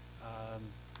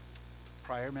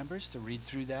 prior members to read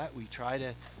through that. We try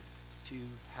to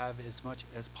have as much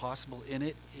as possible in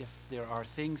it. If there are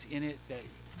things in it that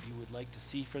you would like to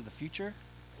see for the future,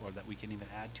 or that we can even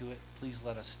add to it, please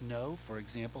let us know. For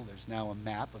example, there's now a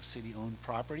map of city-owned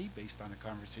property based on a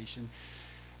conversation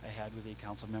I had with a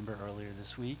council member earlier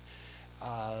this week.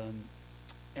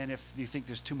 And if you think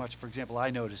there's too much, for example, I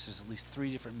noticed there's at least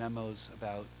 3 different memos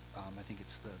about, I think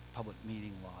it's the public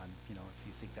meeting law. And, you know, if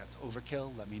you think that's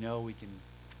overkill, let me know. We can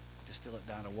distill it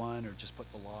down to 1 or just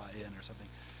put the law in or something.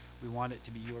 We want it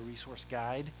to be your resource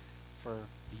guide for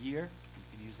the year.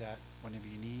 You can use that whenever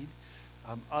you need.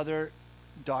 Other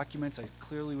documents, I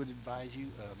clearly would advise you,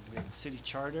 we have the city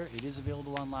charter. It is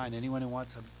available online. Anyone who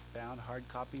wants a bound hard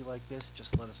copy like this,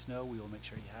 just let us know. We will make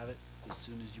sure you have it as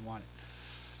soon as you want it.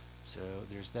 So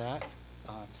there's that.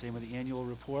 Same with the annual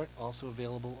report, also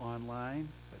available online.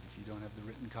 But if you don't have the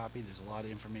written copy, there's a lot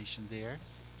of information there.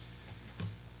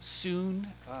 Soon,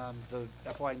 the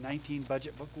FY19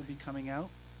 budget book will be coming out.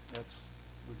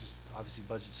 Obviously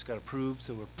budget just got approved,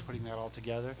 so we're putting that all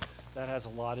together. That has a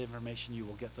lot of information. You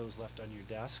will get those left on your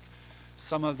desk.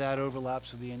 Some of that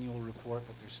overlaps with the annual report,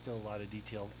 but there's still a lot of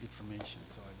detailed information.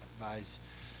 So I advise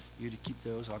you to keep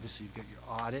those. Obviously, you've got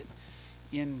your audit.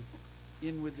 In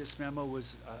with this memo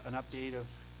was an update of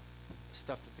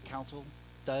stuff that the council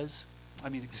does.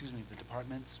 The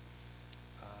departments.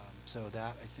 So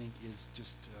that, I think, is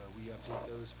just, we update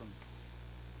those from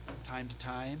time to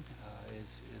time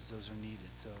as those are needed.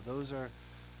 So those are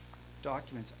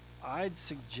documents. I'd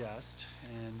suggest,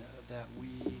 and that we,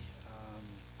 let's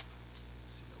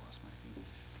see, I lost my thing,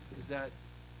 is that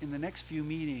in the next few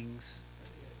meetings,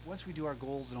 once we do our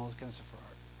goals and all this kind of stuff,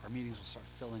 our meetings will start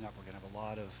filling up. We're going to have a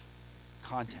lot of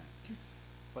content.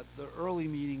 But the early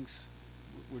meetings,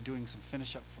 we're doing some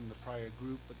finish up from the prior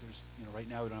group, but there's, right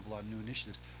now we don't have a lot of new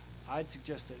initiatives. I'd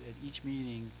suggest that at each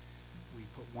meeting, we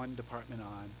put one department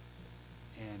on,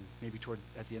 and maybe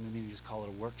at the end of the meeting, just call it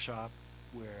a workshop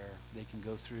where they can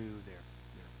go through their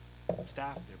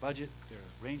staff, their budget, their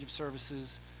range of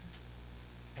services,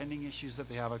 pending issues that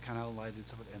they have. I kind of outlined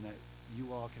it, and that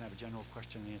you all can have a general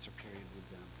question and answer period with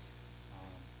them.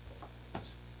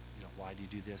 Why do you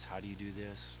do this? How do you do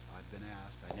this? I've been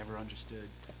asked. I never understood.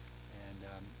 And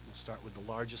we'll start with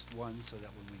the largest one so that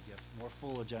when we get more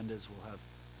full agendas, we'll have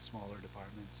the smaller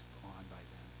departments on by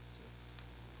then. So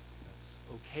that's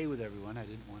okay with everyone. I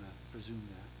didn't want to presume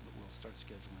that, but we'll start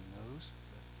scheduling those.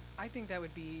 I think that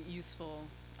would be useful,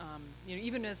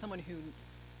 even as someone who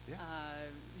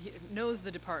knows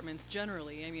the departments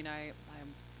generally. I mean, I'm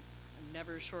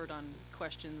never short on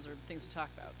questions or things to talk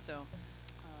about. So,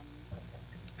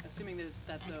 assuming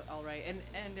that's all right,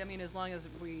 and I mean, as long as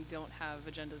we don't have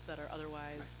agendas that are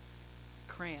otherwise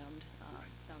crammed,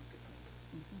 sounds good to me.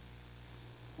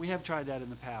 Mm-hmm. We have tried that in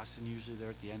the past, and usually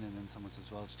they're at the end, and then someone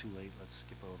says, "Well, it's too late. Let's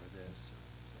skip over this." So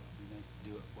it'd be nice to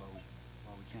do it while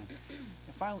we can.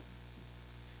 And finally,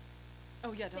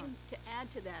 oh yeah, I think to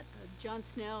add to that, John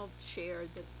Snell shared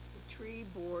that the tree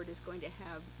board is going to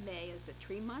have May as a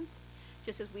tree month,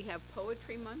 just as we have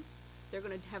poetry month. They're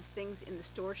going to have things in the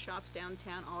store shops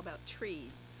downtown all about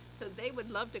trees. So they would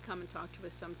love to come and talk to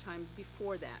us sometime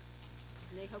before that.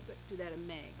 And they hope to do that in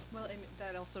May. Well, and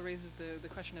that also raises the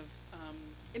question of,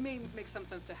 it may make some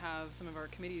sense to have some of our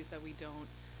committees that we don't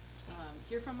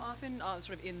hear from often,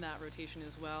 sort of in that rotation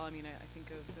as well. I mean, I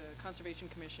think of the Conservation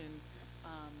Commission.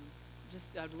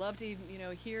 I'd love to,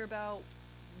 hear about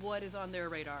what is on their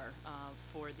radar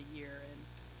for the year and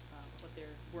what they're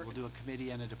working on. we'll do a committee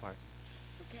and a department.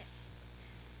 Okay.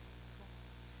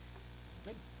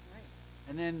 Good. Right.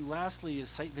 And then lastly is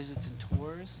site visits and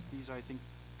tours. These are, I think,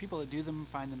 people that do them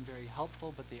find them very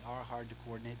helpful, but they are hard to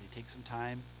coordinate. They take some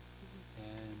time,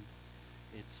 and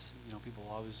it's, people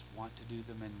always want to do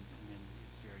them, and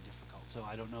it's very difficult. So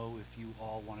I don't know if you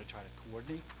all want to try to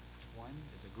coordinate one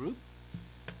as a group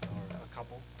or a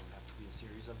couple. It would have to be a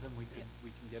series of them. We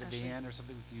can get a van or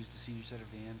something. We can use the senior center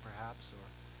van perhaps, or.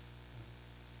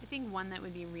 I think one that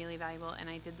would be really valuable, and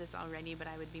I did this already, but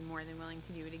I would be more than willing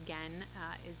to do it again,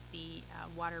 is the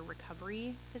water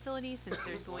recovery facility. Since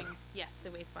there's the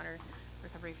wastewater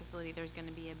recovery facility, there's going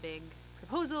to be a big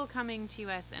proposal coming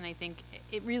to us, and I think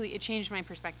it changed my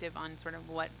perspective on sort of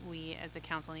what we as a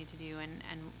council need to do and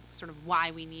sort of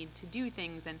why we need to do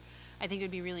things. And I think it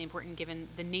would be really important given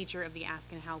the nature of the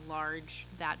ask and how large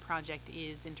that project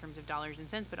is in terms of dollars and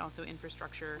cents, but also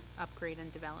infrastructure upgrade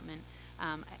and development.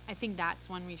 I think that's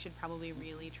one we should probably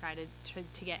really try to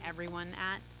get everyone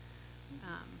at.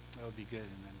 That would be good.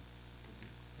 And then,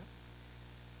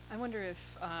 I wonder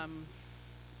if, I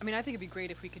think it'd be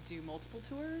great if we could do multiple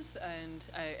tours, and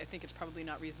I think it's probably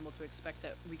not reasonable to expect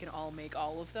that we can all make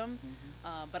all of them.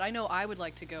 Mm-hmm. But I know I would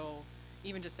like to go,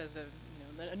 even just as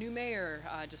a new mayor,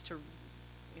 just to,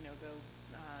 go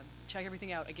check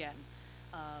everything out again.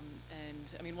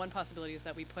 And one possibility is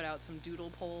that we put out some doodle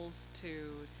polls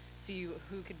to see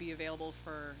who could be available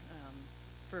for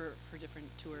different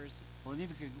tours. Well, and if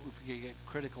we could get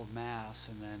critical mass,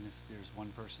 and then if there's one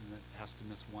person that has to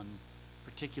miss one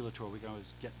particular tour, we can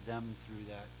always get them through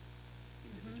that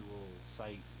individual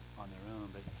site on their own.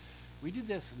 But we did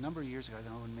this a number of years ago. I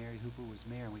don't know when Mary Hooper was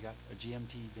mayor, and we got a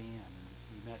GMT van, and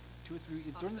we met 2 or 3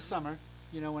 during the summer,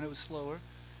 when it was slower,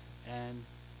 and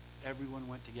everyone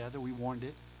went together. We warned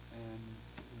it, and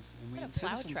And we What a had plow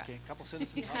citizens truck. came, a couple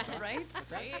citizens hopped on. Right? What's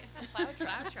that? Plow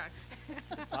truck.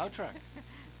 Plow truck.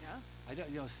 Yeah. I don't,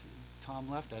 Tom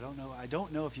left, I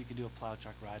don't know if you can do a plow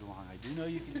truck ride along. I do know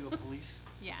you can do a police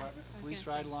Yeah, department, I a was police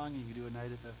gonna ride say. along, you can do a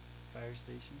night at the fire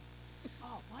station.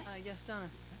 Oh, what? Yes, Donna.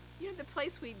 You know, the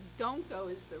place we don't go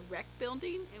is the rec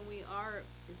building, and we are,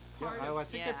 is Yeah, part of. I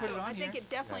think I Yeah. put it So on I think here. it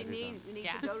definitely Yeah, it is need, on. we need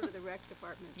Yeah. to go to the rec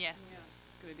department. Yes.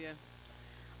 That's a good idea.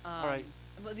 All right.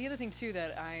 But the other thing too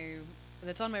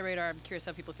that's on my radar, I'm curious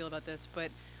how people feel about this,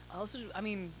 but also, I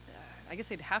mean, I guess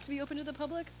they'd have to be open to the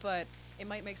public, but it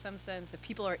might make some sense if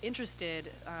people are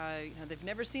interested, they've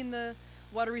never seen the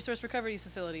water resource recovery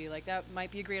facility, like that might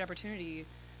be a great opportunity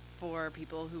for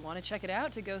people who want to check it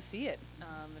out to go see it.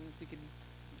 And if we could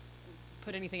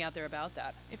put anything out there about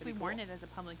that. If that'd we be warn cool. it as a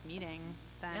public meeting,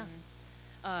 then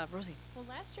Rosie. Well,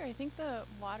 last year, I think the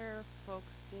water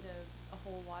folks did a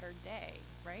whole water day,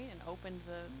 right? And opened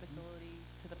the facility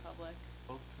to the public.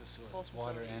 Both facilities, Both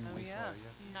water and facilities. Oh, wastewater,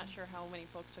 yeah. yeah. Not sure how many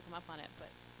folks took them up on it, but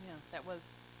Yeah. that was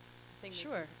a thing they seemed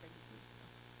Sure. prepared to do,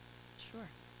 so. Sure.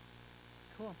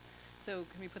 Cool. So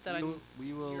can we put that We on will-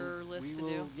 we will- your list we to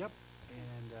will- do? Yep,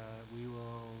 and we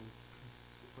will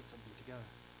put something together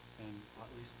and at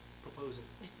least propose it.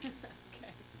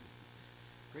 Okay.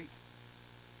 Great.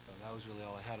 So that was really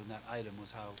all I had on that item,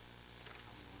 was how we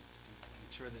wanted to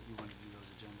make sure that you wanted to do those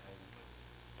agenda items.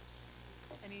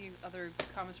 Any other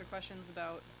comments or questions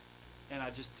about? And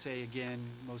I just say again,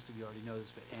 most of you already know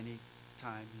this, but any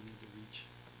time you need to reach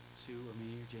Sue or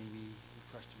me or Jamie,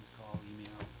 with questions, call,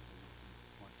 email,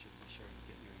 we want you to be sure you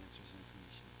get your answers and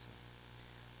information, so.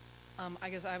 I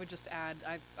guess I would just add,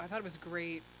 I thought it was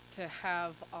great to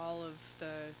have all of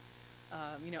the,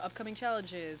 upcoming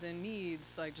challenges and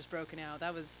needs like just broken out.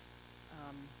 That was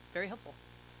very helpful.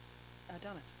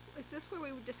 Donna, Is this where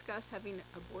we would discuss having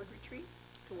a board retreat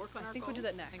to work on our I think goals?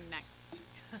 we'll do that I think next.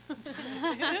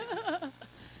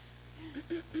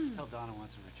 Tell Donna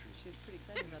wants a retreat. She's pretty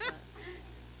excited about that.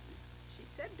 She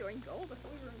said during goals, I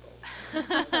thought we were in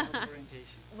goals.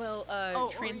 Orientation. Well, Oh,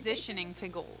 transitioning to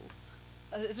goals.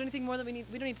 is there anything more that we need?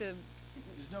 We don't need to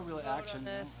There's no real vote action. on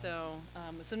no. this.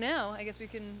 So now I guess we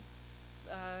can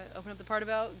open up the part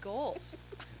about goals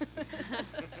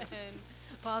and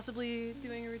possibly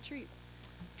doing a retreat.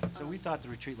 So we thought the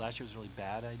retreat last year was a really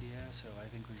bad idea, so I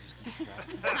think we're just gonna scrap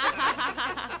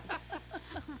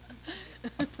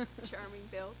it. Charming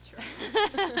Bill, charming.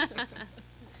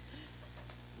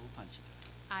 We'll punch it.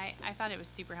 I thought it was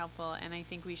super helpful, and I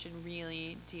think we should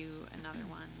really do another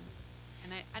one.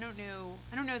 And I don't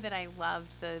know that I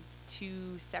loved the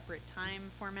 2 separate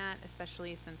time format,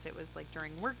 especially since it was like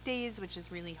during work days, which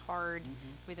is really hard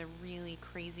with a really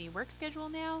crazy work schedule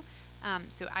now.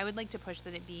 So I would like to push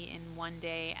that it be in one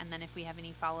day, and then if we have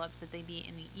any follow-ups, that they be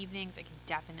in the evenings. I can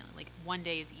definitely, like, one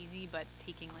day is easy, but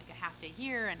taking like a half day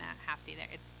here and a half day there,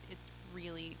 it's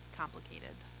really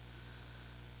complicated.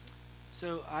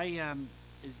 So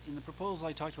in the proposal,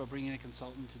 I talked about bringing in a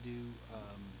consultant to do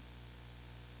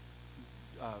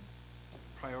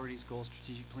priorities, goals,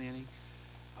 strategic planning.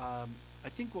 I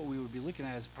think what we would be looking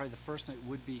at is probably the first night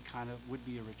would be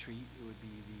a retreat. It would be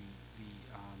the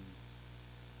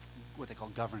what they call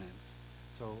governance.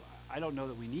 So I don't know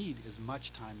that we need as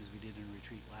much time as we did in a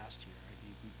retreat last year. I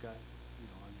think we've got,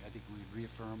 I think we would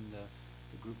reaffirm the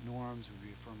group norms, we'd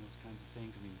reaffirm those kinds of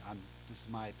things. I mean, this is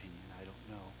my opinion, I don't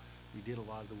know. We did a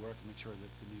lot of the work to make sure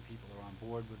that the new people are on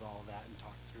board with all that and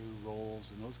talk through roles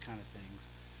and those kind of things.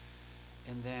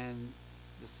 And then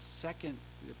the second,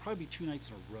 there'd probably be 2 nights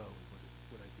in a row is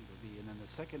what I think would be. And then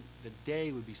the day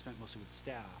would be spent mostly with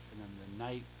staff, and then the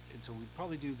night, and so we'd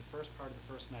probably do the first part of the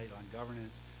first night on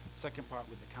governance, second part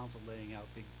with the council laying out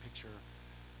big picture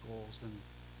goals, and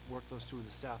work those through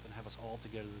with the staff and have us all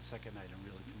together the second night and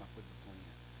really come up with the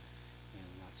plan. And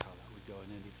that's how that would go.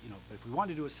 And then but if we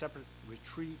wanted to do a separate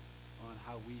retreat on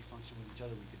how we function with each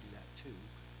other, we could do that too.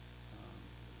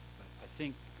 But I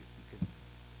think we could,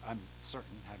 I'm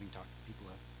certain, having talked to people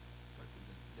that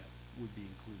would be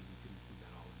included, we could include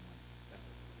that all in one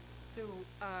effort. So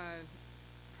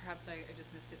perhaps I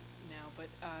just missed it now, but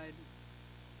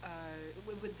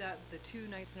would that the 2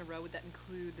 nights in a row, would that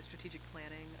include the strategic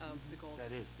planning of the goals?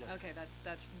 That is, yes. Okay,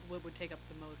 that's what would take up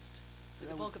the most, the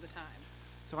That bulk would- of the time.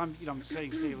 So I'm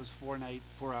saying, say it was 4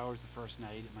 hours the first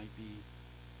night, it might be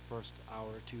first hour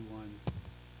or 2 on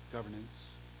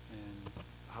governance and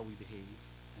how we behave,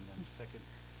 and then the second,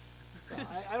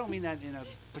 I don't mean that in a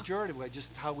pejorative way,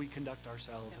 just how we conduct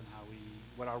ourselves and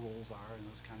what our roles are and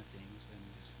those kind of things, and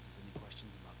just if there's any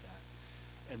questions about that.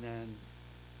 And then,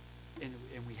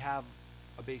 and we have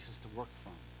a basis to work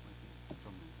from, I think,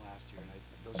 from last year, and I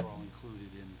think those are all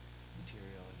included in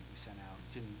material I think we sent out.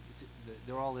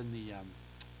 They're all in the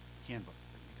handbook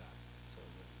that you got. So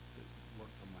the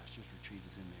work from last year's retreat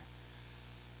is in there.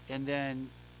 And then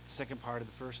the second part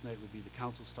of the first night would be the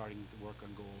council starting to work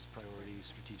on goals, priorities,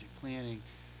 strategic planning.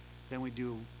 Then we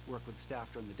do work with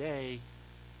staff during the day,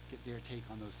 get their take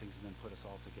on those things, and then put us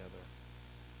all together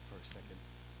for a second,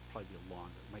 probably be a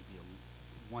longer, it might be a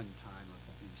one time of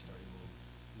maybe starting a little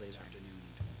late afternoon.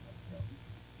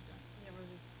 Be done. Yeah,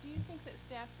 Rosie, do you think that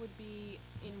staff would be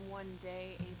in one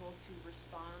day able to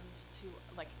respond to,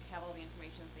 like, have all the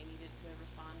information that they needed to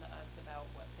respond to us about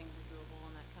what things are doable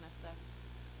and that kind of stuff?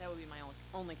 That would be my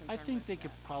only concern I think with they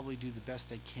could that. probably do the best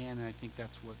they can, and I think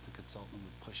that's what the consultant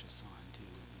would push us on to.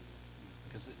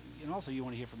 Because, and also you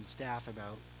want to hear from the staff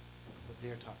about what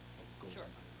their top goals Sure.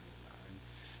 and priorities are. And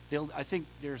they'll, I think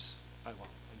there's, well,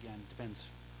 again, depends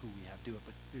who we have do it,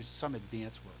 but there's some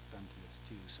advance work done to this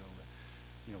too, so,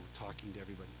 talking to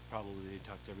everybody, probably they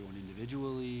talk to everyone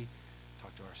individually,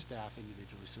 talk to our staff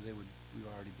individually, so we would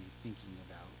already be thinking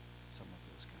about some of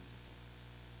those kinds of things.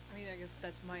 I mean, I guess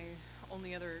that's my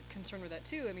only other concern with that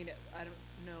too. I mean, I don't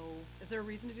know, is there a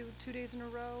reason to do 2 days in a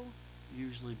row?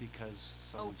 Usually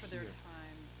because Oh, someone's for here. their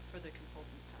time, for the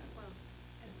consultant's time. Well,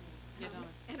 Yeah, and- Donna.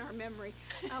 in our memory.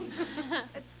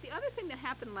 The other thing that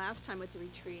happened last time with the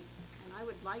retreat, and I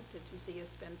would like to see us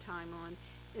spend time on,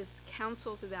 is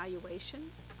council's evaluation.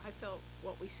 I felt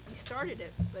we started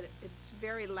it, but it's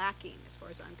very lacking as far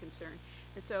as I'm concerned.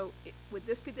 And so, would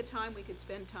this be the time we could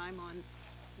spend time on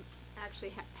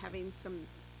actually having some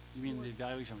You mean the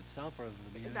evaluation of itself or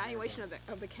the manager? evaluation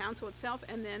of the council itself,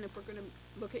 and then if we're gonna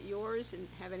look at yours and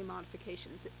have any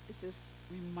modifications, is this,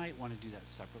 We might want to do that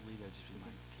separately, that'd just be my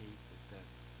take, that it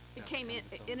that's came kind in,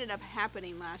 of its it own ended up thing.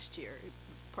 happening last year,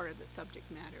 part of the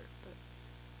subject matter,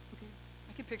 but, okay.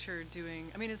 I could picture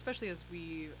doing, I mean, especially as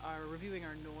we are reviewing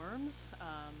our norms,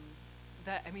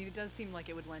 it does seem like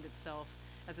it would lend itself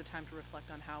as a time to reflect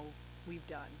on how we've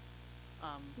done.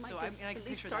 Might So just I can at least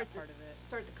picture start that part of it.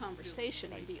 Start the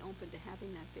conversation and Right. be open to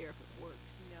having that there if it works.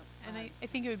 Yep. And I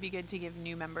think it would be good to give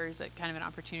new members that kind of an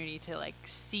opportunity to like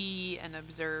see and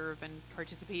observe and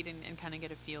participate and kind of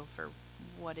get a feel for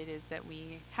what it is that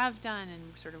we have done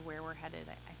and sort of where we're headed.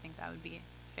 I think that would be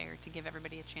fair to give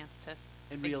everybody a chance to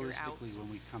And figure realistically, out. when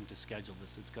we come to schedule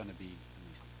this, it's gonna be at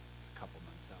least a couple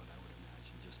months out, I would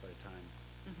imagine, just by the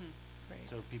time. Right.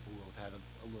 So people will have had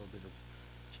a little bit of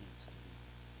chance to.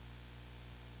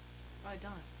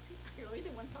 Donna. See, I really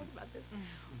didn't want to talk about this.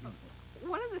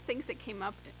 One of the things that came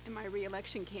up in my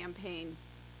reelection campaign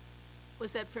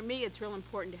was that for me, it's real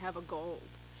important to have a goal.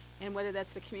 And whether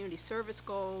that's the community service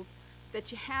goal,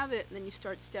 that you have it and then you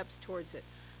start steps towards it.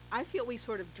 I feel we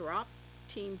sort of dropped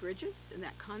Team Bridges in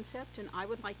that concept, and I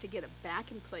would like to get it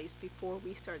back in place before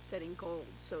we start setting goals,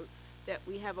 so that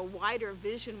we have a wider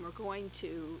vision we're going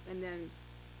to, and then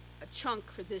a chunk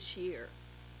for this year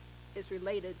is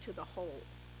related to the whole.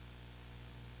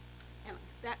 And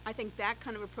I think that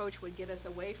kind of approach would get us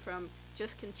away from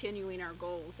just continuing our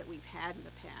goals that we've had in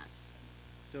the past.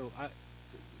 So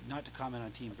not to comment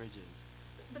on Team Bridges.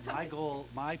 But My something- goal,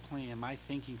 my plan, my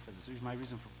thinking for this, my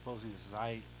reason for proposing this is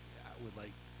I would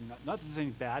like, not that there's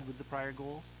anything bad with the prior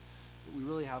goals, but we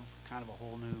really have kind of a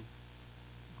whole new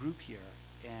group here,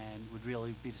 and would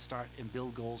really be to start and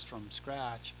build goals from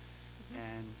scratch.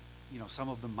 And, some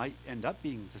of them might end up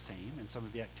being the same, and some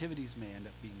of the activities may end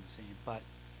up being the same, but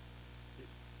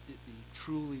it be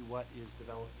truly what is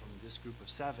developed from this group of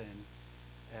 7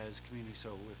 as community.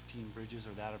 So if Team Bridges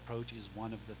or that approach is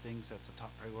one of the things that's a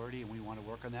top priority and we want to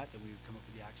work on that, then we would come up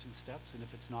with the action steps, and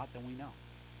if it's not, then we know.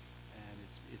 And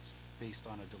it's based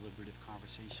on a deliberative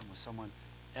conversation with someone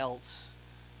else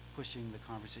pushing the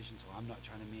conversation, so I'm not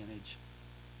trying to manage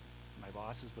my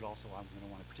bosses, but also I'm going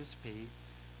to want to participate,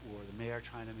 or the mayor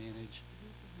trying to manage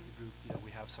the group.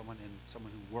 We have someone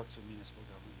who works with municipal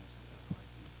government and stuff like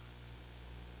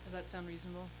that. Does that sound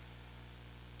reasonable?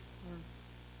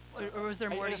 Or was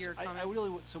there more to your comment? I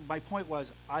really, so my point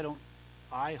was,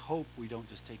 I hope we don't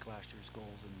just take last year's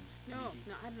goals and. No,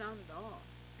 not at all.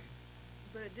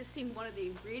 But it just seemed one of the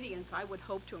ingredients I would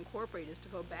hope to incorporate is to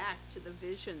go back to the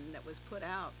vision that was put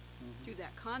out through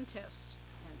that contest.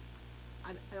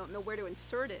 And I don't know where to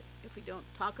insert it if we don't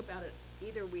talk about it.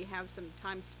 Either we have some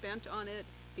time spent on it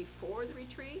before the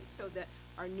retreat so that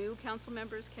our new council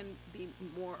members can be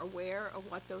more aware of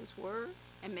what those were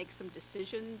and make some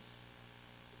decisions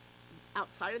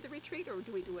outside of the retreat, or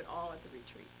do we do it all at the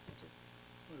retreat?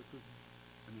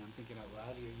 I'm thinking out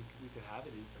loud here, we could have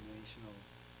an informational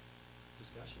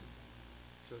discussion,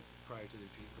 so prior to the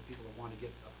retreat, for people that want to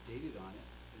get updated on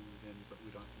it, but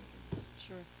we don't make any decisions.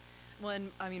 Sure. Well,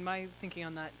 and my thinking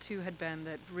on that too had been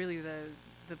that really the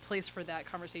place for that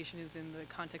conversation is in the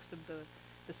context of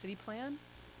the city plan.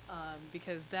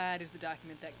 because that is the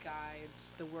document that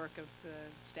guides the work of the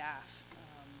staff,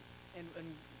 and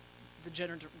the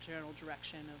general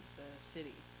direction of the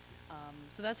city.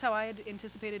 So that's how I had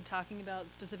anticipated talking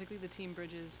about specifically the Team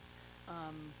Bridges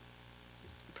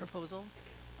proposal.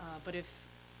 But if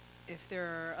there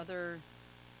are other,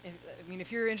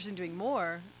 if you're interested in doing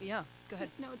more, yeah, go ahead.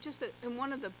 No, just that, and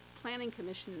one of the planning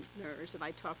commissioners that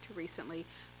I talked to recently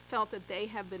felt that they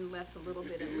have been left a little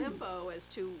bit in limbo as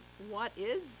to what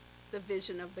is the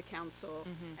vision of the council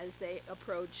as they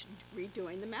approach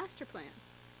redoing the master plan,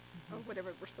 or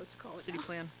whatever we're supposed to call it City now.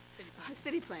 plan.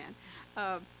 City plan.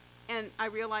 And I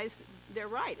realized they're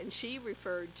right, and she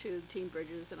referred to Team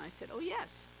Bridges, and I said, oh,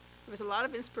 yes. There was a lot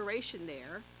of inspiration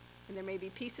there, and there may be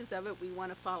pieces of it we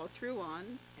want to follow through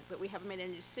on, but we haven't made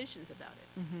any decisions about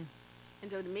it.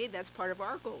 And so to me, that's part of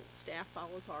our goals. Staff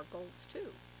follows our goals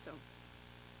too, so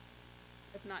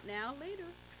if not now, later.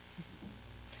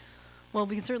 Well,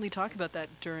 we can certainly talk about that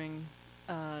during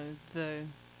the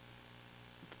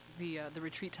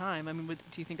retreat time. I mean,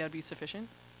 do you think that would be sufficient?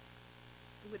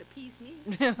 It would appease me.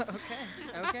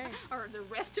 Okay. Are the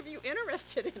rest of you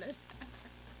interested in it?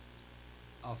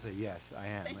 I'll say yes, I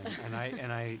am,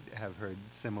 and I have heard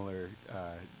similar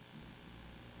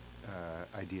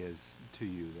ideas to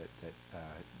you that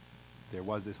there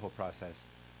was this whole process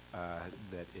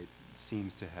that it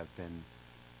seems to have been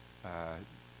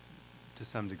to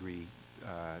some degree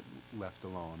left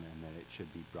alone, and that it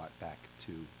should be brought back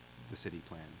to the city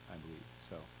plan, I believe.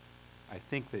 So I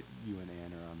think that you and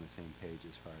Ann are on the same page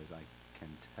as far as I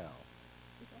can tell,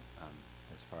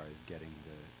 as far as getting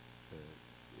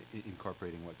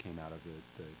incorporating what came out of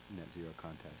the net zero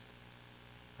contest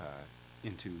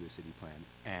into the city plan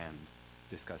and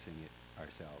discussing it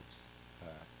ourselves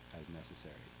as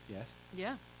necessary. Yes?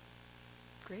 Yeah.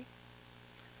 Great.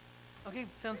 Okay,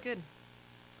 sounds good.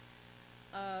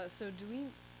 So do we,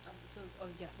 oh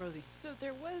yeah, Rosie. So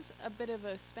there was a bit of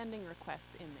a spending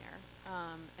request in there,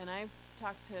 and I've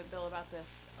talked to Bill about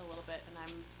this a little bit, and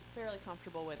I'm fairly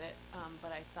comfortable with it,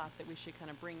 but I thought that we should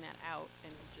kind of bring that out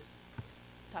and just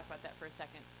talk about that for a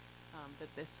second, that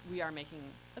we are making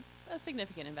a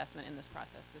significant investment in this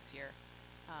process this year,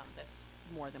 that's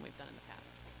more than we've done in the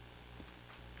past.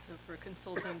 So for a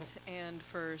consultant and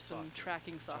for some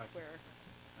tracking software.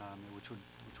 Which will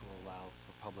allow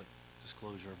for public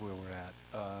disclosure of where we're at.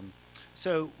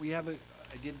 So we have I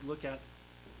did look at,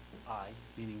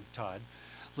 meaning Todd,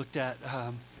 looked at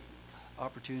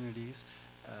opportunities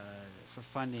for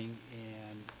funding,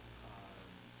 and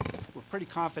we're pretty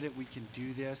confident we can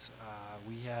do this.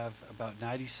 We have about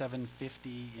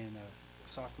 $97.50 in a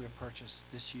software purchase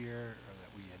this year, or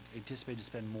that we had anticipated to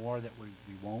spend more that we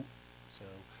won't. So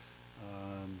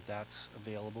that's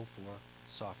available for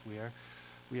software.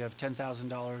 We have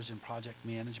 $10,000 in project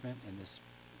management, and that's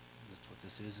what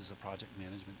this is a project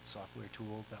management software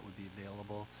tool that would be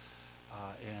available.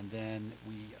 And then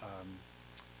we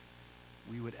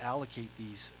would allocate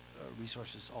these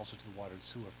resources also to the water and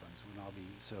sewer funds.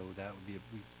 So that would be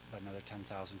about another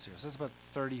 10,000 here. So that's about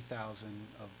 30,000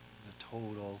 of the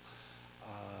total.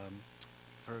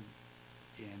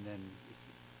 And then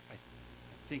I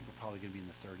think we're probably going to be in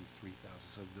the 33,000.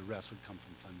 So the rest would come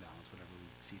from fund balance, whatever we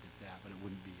exceeded that, but it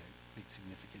wouldn't be a big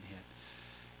significant hit.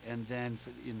 And then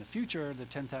in the future, the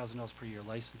 $10,000 per year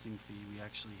licensing fee, we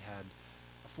actually had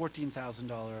a $14,000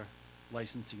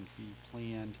 licensing fee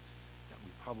planned that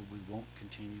we probably won't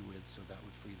continue with, so that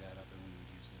would free that up, and we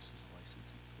would use this as a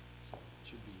licensing fee. So it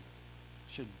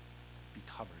should be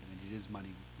covered. I mean, it is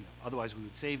money, otherwise we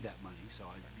would save that money, so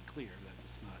I'd be clear that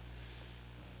it's not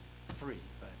free,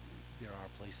 but there are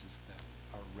places that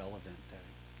are relevant that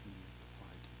it can be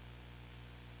applied to.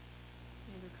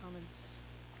 Any other comments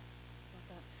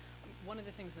about that? One of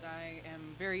the things that I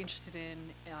am very interested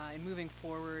in moving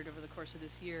forward over the course of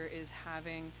this year is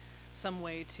having some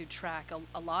way to track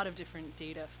a lot of different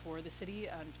data for the city,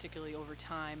 particularly over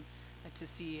time, to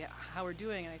see how we're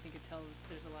doing. And I think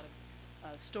there's a lot of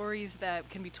stories that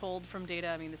can be told from data.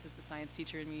 I mean, this is the science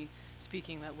teacher in me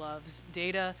speaking that loves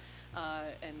data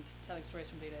and telling stories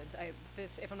from data.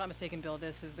 If I'm not mistaken, Bill,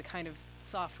 this is the kind of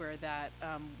software that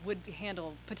would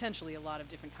handle potentially a lot of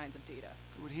different kinds of data.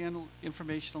 It would handle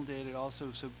informational data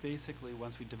also. So basically,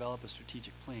 once we develop a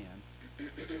strategic plan,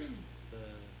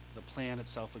 the plan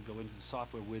itself would go into the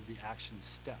software with the action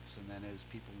steps, and then as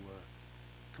people were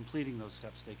completing those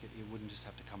steps, it wouldn't just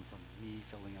have to come from me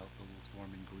filling out the little form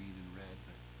in green and red,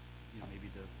 but maybe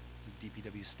the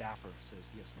DPW staffer says,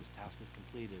 yes, this task is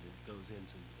completed, and it goes in,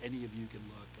 so any of you can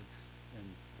look, and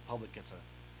the public gets a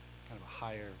kind of a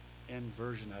higher end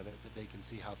version of it, but they can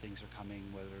see how things are coming,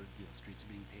 whether streets are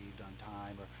being paved on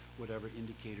time, or whatever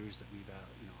indicators that we've,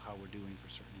 how we're doing for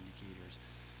certain indicators.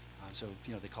 So,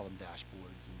 they call them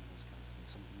dashboards and those kinds of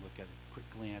things. Someone can look at a quick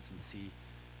glance and see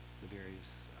the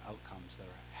various outcomes that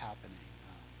are happening.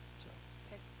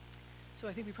 So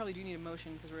I think we probably do need a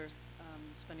motion because we're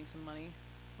spending some money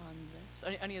on this.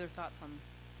 Any other thoughts on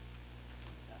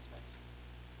this aspect?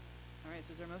 All right,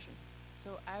 so is there a motion?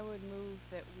 So I would move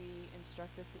that we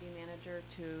instruct the city manager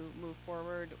to move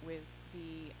forward with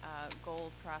the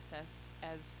goals process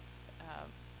as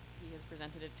he has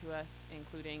presented it to us,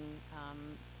 including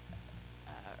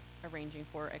arranging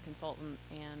for a consultant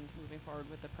and moving forward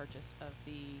with the purchase of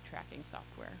the tracking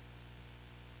software.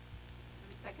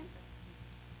 Second?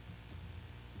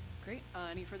 Great.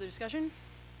 Any further discussion?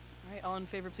 All right, all in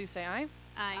favor, please say aye.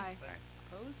 Aye.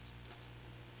 Opposed?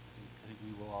 I think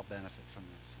we will all benefit from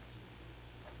this.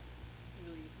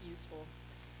 Really useful.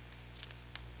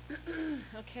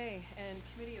 Okay, and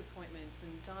committee appointments.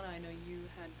 And Donna, I know you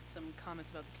had some comments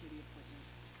about the committee appointments.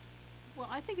 Well,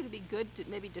 I think it'd be good to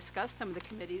maybe discuss some of the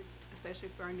committees, especially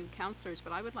for our new counselors,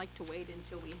 but I would like to wait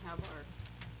until we have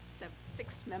our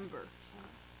sixth member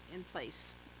in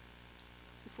place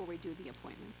before we do the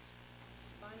appointments. It's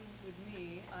fine with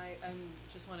me. I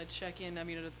just want to check in. I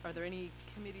mean, are there any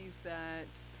committees that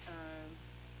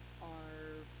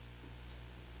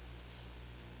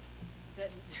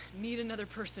that need another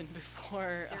person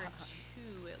before? There are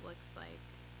two, it looks like.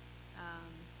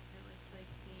 It looks like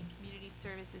the Community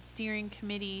Services Steering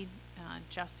Committee,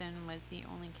 Justin was the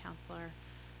only counselor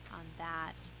on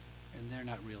that. And they're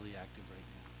not really active right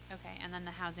now. Okay, and then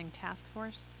the Housing Task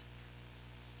Force.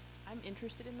 I'm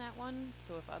interested in that one,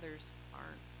 so if others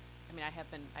aren't, I mean, I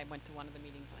went to one of the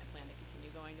meetings and I plan to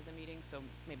continue going to the meeting, so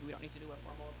maybe we don't need to do a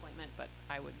formal appointment, but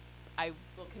I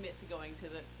will commit to going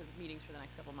to the meetings for the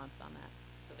next couple months on that,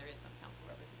 so there is some council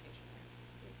representation there.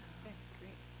 Okay,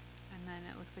 great. And then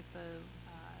it looks like the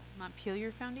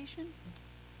Montpelier Foundation.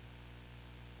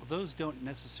 Well, those don't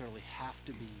necessarily have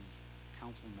to be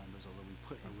council members, although we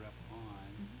put a rep on.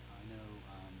 I know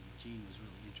Jean was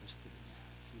really interested in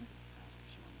that. So we could ask if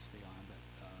she wanted to stay on, but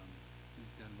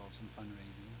that involves some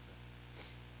fundraising. But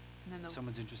And then if the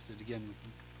someone's interested, again, we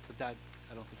can, but that,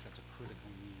 I don't think that's a critical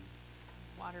need.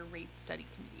 Water Rate Study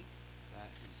Committee. That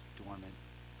is dormant.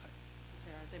 So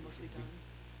are they mostly done?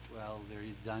 Well, they're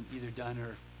either done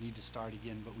or need to start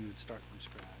again, but we would start from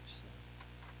scratch. So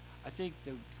I think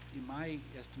in my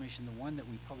estimation, the one that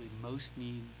we probably most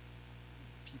need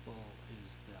people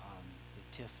is the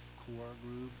TIF core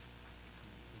group.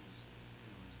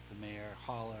 It was the mayor,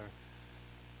 Holler,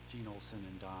 Gene Olson,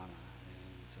 and Donna,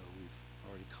 and so we've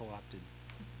already co-opted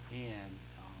Ann.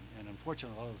 And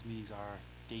unfortunately, a lot of those meetings are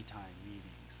daytime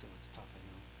meetings, so it's tough. I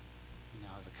know we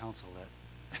now have a council that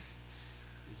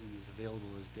isn't as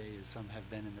available as day as some have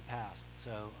been in the past.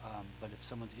 So, but if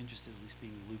someone's interested, at least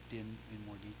being looped in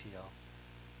more detail,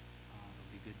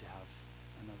 it'll be good to have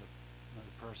another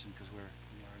person because we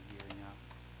are gearing up.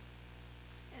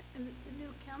 And the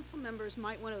new council members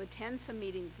might want to attend some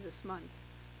meetings this month.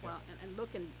 Yeah. Well, and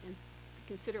look and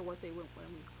consider what they would want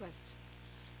to request.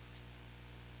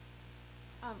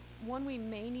 One we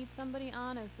may need somebody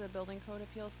on is the Building Code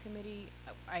Appeals Committee.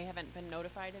 I haven't been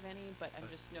notified of any, but I'm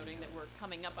just noting that we're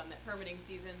coming up on that permitting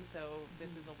season, so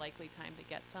this is a likely time to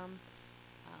get some.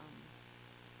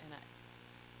 And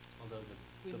Although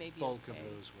We the may be bulk of okay.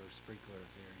 those were sprinkler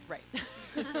variants. right.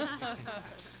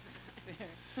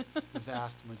 The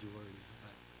vast majority.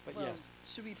 But Well, yes.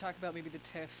 Should we talk about maybe the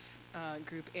TIF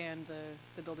group and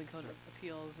the Building Code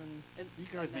Appeals and You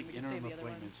can always then make we can save interim the other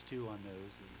ones. appointments too on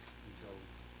those until.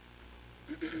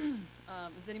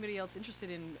 Is anybody else interested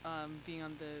in being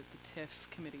on the TIF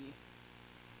committee?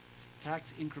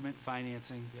 Tax increment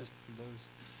financing, just for those.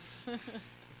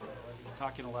 You're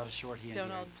talking a lot of shorthand Don't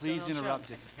here. all- Please don't all interrupt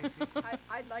jump. if.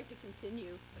 I'd like to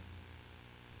continue.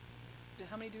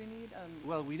 How many do we need?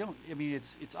 Well, we don't, I mean,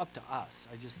 it's up to us.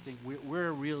 I just think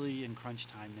we're really in crunch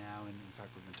time now, and in fact,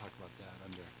 we're gonna talk about that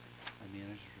under our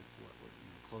manager's report.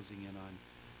 We're closing in on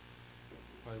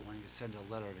probably wanting to send a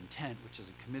letter of intent, which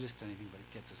doesn't commit us to anything, but it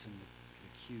gets us in the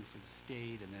queue for the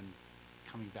state, and then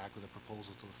coming back with a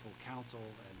proposal to the full council.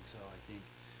 And so I think,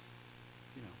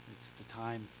 it's the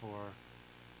time for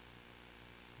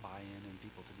buy-in and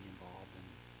people to be involved and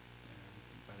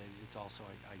everything. But it's also,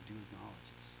 I do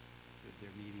acknowledge their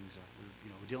meetings are,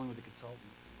 we're dealing with the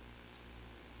consultants.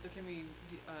 So can we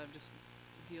just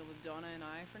deal with Donna and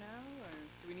I for now, or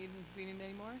do we need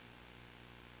any more?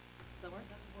 Does that work?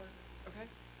 Okay.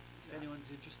 If anyone's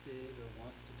interested or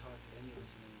wants to talk to any of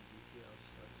us in any detail,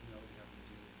 just let us know. We have to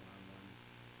do one-on-one,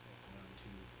 or 1-on-2,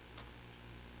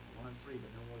 1-on-3,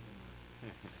 but no more than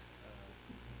that.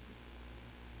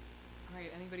 All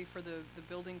right, anybody for the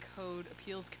Building Code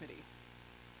Appeals Committee?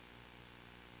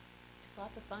 It's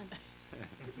lots of fun.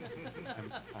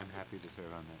 I'm happy to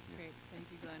serve on that, yeah. Great, thank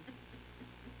you, Glenn.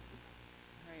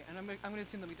 All right, and I'm gonna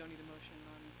assume that we don't need a motion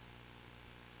on,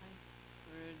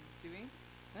 or do we?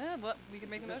 Well, we could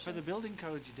make the motion. For the building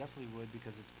code, you definitely would,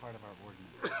 because it's part of our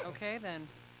ordinance. Okay, then.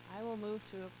 I will move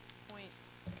to appoint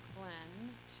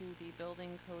Glenn to the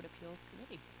Building Code Appeals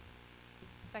Committee.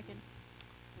 Second.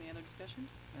 Any other discussion?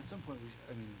 At some point, we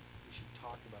should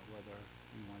talk about whether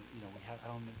we want, we have,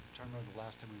 I don't know, trying to remember the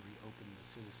last time we reopened the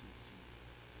citizen seat.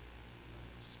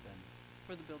 It's just been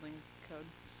For the Building Code?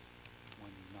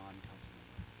 one non-council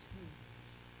member.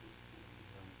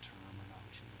 On a term or not,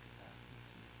 we should look at that and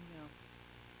see. No.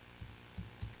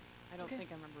 I don't Okay. think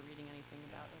I remember reading anything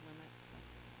about a limit, so.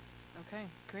 Okay,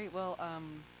 great. Well,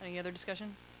 any other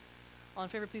discussion? All in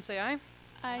favor, please say aye.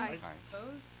 Aye. Aye.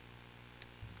 Opposed?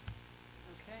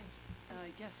 Okay,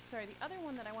 yes. Sorry, the other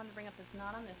one that I wanted to bring up that's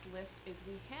not on this list is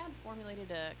we had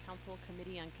formulated a council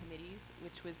committee on committees,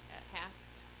 which was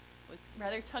tasked with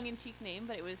rather tongue-in-cheek name,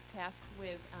 but it was tasked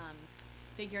with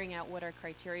figuring out what our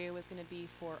criteria was going to be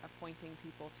for appointing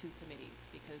people to committees,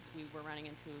 because we were running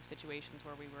into situations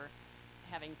where we were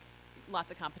having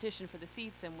lots of competition for the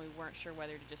seats, and we weren't sure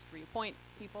whether to just reappoint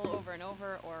people over and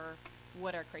over or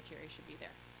what our criteria should be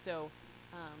there. So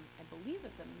I believe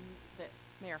that that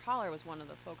Mayor Holler was one of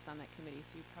the folks on that committee,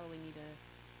 so you probably need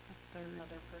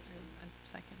another person. A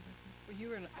second. Well, you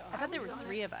were, I thought there was were on it.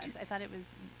 3 of us. I thought it was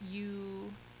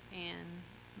you and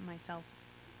myself,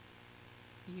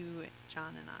 you,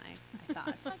 John, and I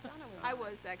thought. I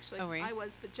was actually. Oh, were you? I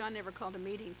was, but John never called a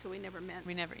meeting, so we never met.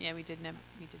 We did not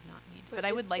meet. But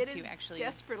I would like to actually.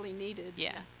 Desperately needed.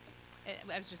 Yeah.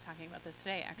 I was just talking about this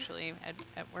today, actually,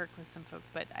 at work with some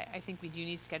folks, but I think we do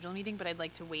need to schedule a meeting, but I'd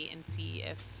like to wait and see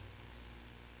if,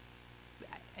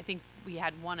 I think we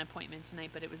had one appointment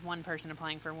tonight, but it was one person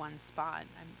applying for one spot.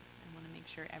 I want to make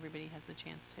sure everybody has the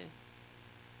chance to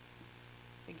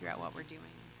figure out what we're doing.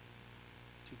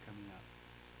 2 coming up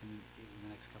in the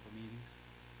next couple meetings.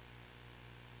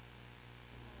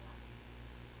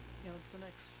 yeah, what's the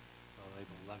next? So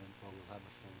April 11th, we'll have a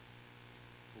full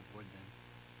board then.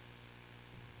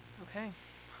 Okay.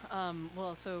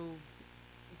 Well, so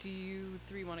do you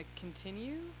 3 want to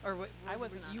continue? Or what? I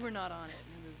was it? wasn't on You it. were not on it.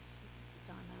 It was.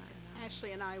 Donna and I.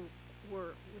 Ashley and I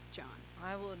were with John.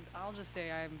 I'll just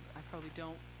say I probably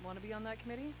don't want to be on that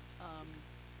committee.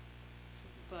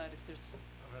 But if there's.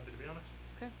 I'm happy to be on it.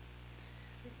 Okay.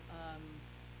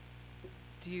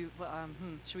 Do you,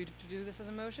 should we do this as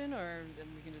a motion, or then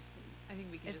we can just, I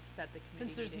think we can It's- just set the committee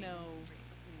since there's meeting. no.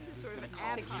 This is sort of gonna an call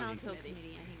ad the hoc Council committee.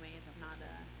 committee anyway, it's not a.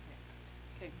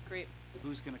 Okay, great.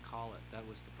 Who's gonna call it? That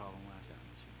was the problem last time.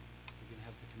 We're gonna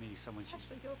have the committee, someone should.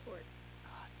 Ashley, go for it.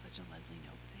 Oh, it's such a Leslie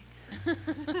Knope thing.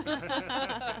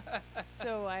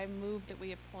 So I move that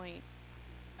we appoint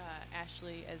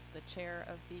Ashley as the chair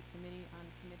of the Committee on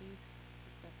Committees.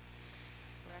 Is that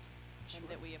correct? And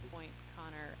that we appoint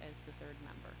Connor as the 3rd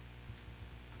member.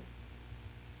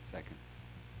 Second.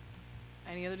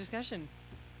 Any other discussion?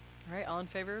 All right, all in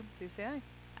favor, please say aye.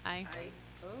 Aye.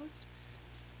 Opposed?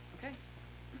 Okay.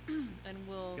 And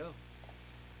we'll Go.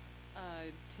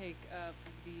 take up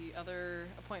the other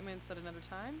appointments at another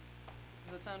time.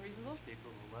 Does that sound reasonable? Next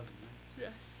April 11th, right?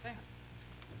 Yes. Okay.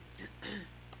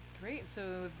 Great,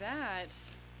 so that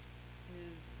is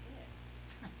it.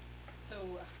 So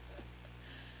we're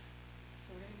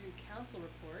gonna do council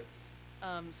reports.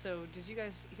 So did you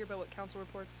guys hear about what council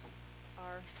reports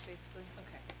are, basically?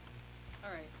 Okay.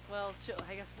 All right, well,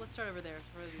 I guess let's start over there,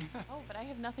 Rosie. Oh, but I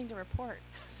have nothing to report.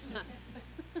 Yeah.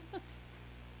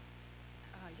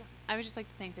 I would just like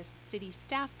to thank the city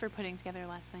staff for putting together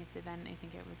last night's event. I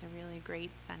think it was a really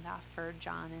great send-off for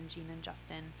John and Jean and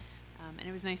Justin. And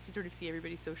it was nice to sort of see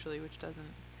everybody socially, which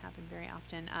doesn't happen very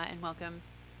often. And welcome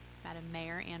Madam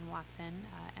Mayor Ann Watson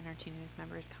and our 2 newest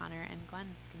members, Connor and Glenn.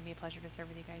 It's going to be a pleasure to serve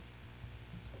with you guys.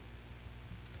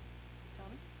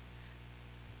 Donna?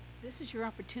 This is your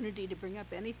opportunity to bring up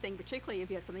anything, particularly if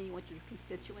you have something you want your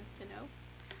constituents to know.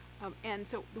 And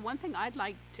so the one thing I'd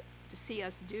like to see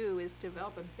us do is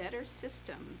develop a better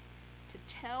system to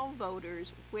tell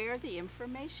voters where the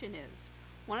information is.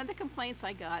 One of the complaints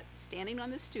I got standing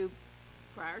on the stoop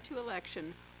prior to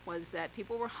election was that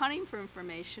people were hunting for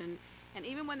information, and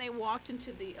even when they walked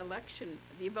into the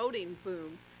voting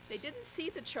booth, they didn't see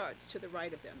the charts to the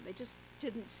right of them. They just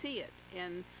didn't see it.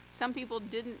 And some people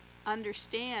didn't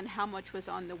understand how much was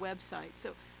on the website.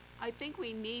 So I think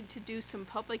we need to do some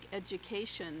public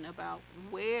education about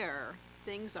where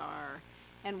things are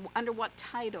and under what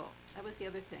title. That was the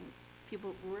other thing.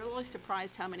 People were really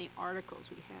surprised how many articles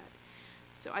we had.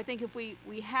 So I think if we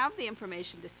have the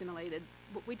information disseminated,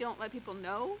 but we don't let people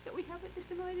know that we have it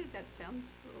disseminated, that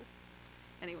sounds a little,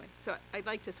 anyway. So I'd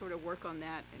like to sort of work on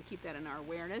that and keep that in our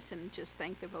awareness and just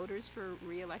thank the voters for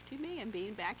re-electing me and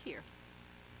being back here.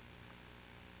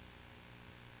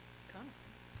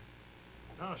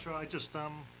 No, sure, I just,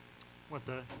 want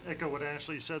to echo what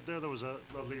Ashley said there. There was a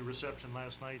lovely reception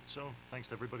last night, so thanks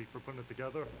to everybody for putting it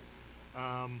together.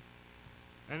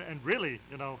 And really,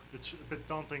 you know, it's a bit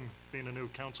daunting being a new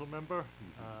council member,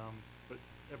 but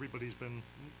everybody's been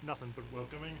nothing but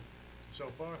welcoming so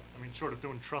far. I mean, short of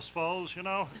doing trust falls, you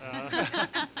know,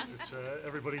 it's,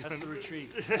 everybody's That's been. the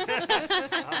retreat.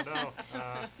 I know.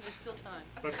 There's still time.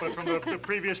 But from the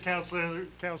previous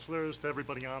counselors to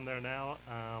everybody on there now,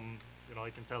 you know, I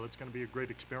can tell it's going to be a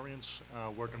great experience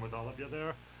working with all of you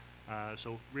there.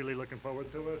 So really looking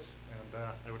forward to it. And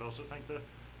I would also thank the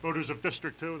voters of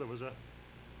District 2. There was a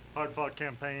hard-fought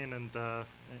campaign, and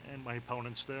my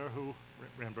opponents there who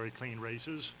ran very clean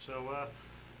races. So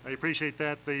I appreciate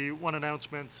that. The one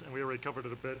announcement, and we already covered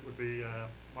it a bit, would be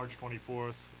March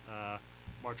 24th,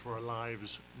 March for Our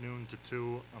Lives, noon to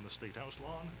 2 on the State House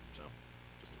lawn. So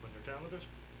just to put in your calendars.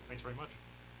 Thanks very much.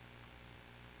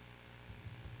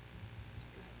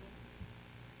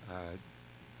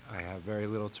 I have very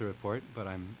little to report, but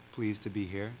I'm pleased to be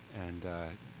here. And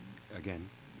again,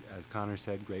 as Connor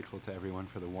said, grateful to everyone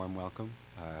for the warm welcome.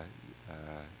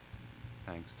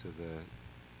 Thanks to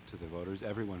the voters,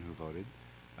 everyone who voted,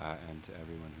 and to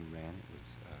everyone who ran. It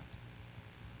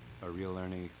was a real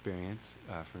learning experience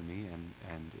for me,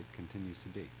 and it continues to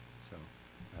be. So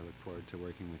I look forward to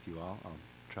working with you all. I'll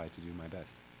try to do my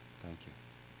best. Thank you.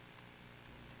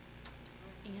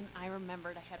 And I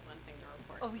remembered I had one thing to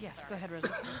report. Oh, yes, Sorry. go ahead,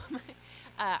 Rosa.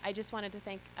 I just wanted to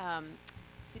thank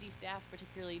city staff,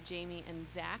 particularly Jamie and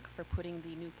Zach, for putting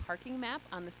the new parking map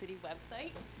on the city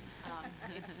website.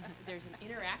 There's an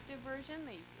interactive version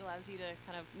that allows you to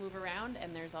kind of move around,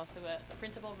 and there's also a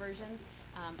printable version,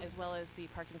 as well as the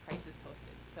parking prices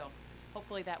posted. So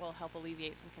hopefully that will help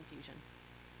alleviate some confusion.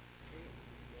 That's great.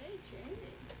 Yay,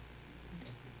 Jamie.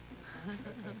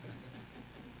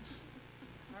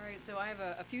 All right, so I have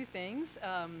a few things.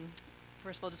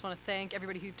 First of all, just want to thank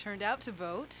everybody who turned out to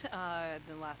vote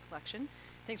the last election.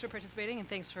 Thanks for participating, and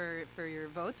thanks for your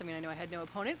votes. I mean, I know I had no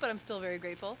opponent, but I'm still very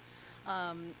grateful.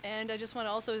 And I just want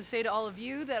to also say to all of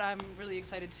you that I'm really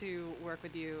excited to work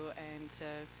with you and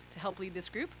to help lead this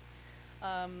group.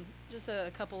 Just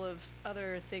a couple of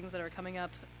other things that are coming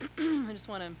up. I just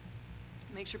want to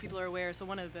make sure people are aware. So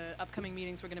one of the upcoming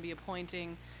meetings, we're going to be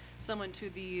appointing someone to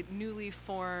the newly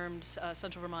formed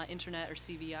Central Vermont Internet, or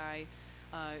CVI,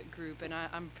 group, and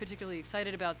I'm particularly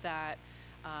excited about that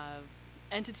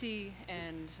entity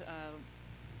and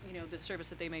you know, the service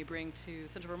that they may bring to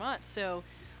Central Vermont. So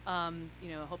you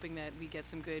know, hoping that we get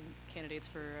some good candidates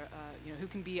for you know, who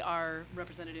can be our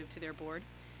representative to their board.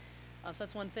 So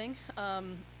that's one thing.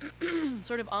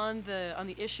 Sort of on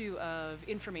the issue of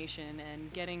information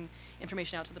and getting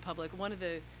information out to the public, one of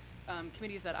the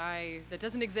committees that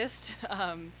doesn't exist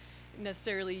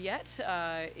necessarily yet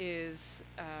is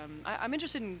I'm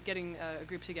interested in getting a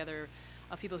group together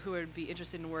of people who would be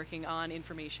interested in working on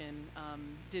information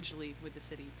digitally with the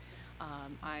city.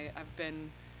 I've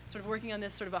been sort of working on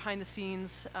this sort of behind the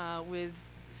scenes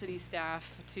with city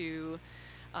staff to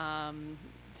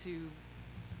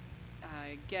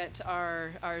get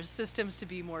our systems to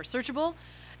be more searchable,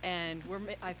 and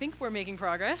I think we're making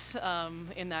progress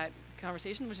in that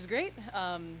conversation, which is great.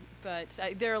 But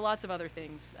there are lots of other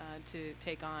things to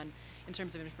take on in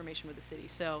terms of information with the city.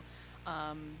 So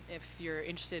if you're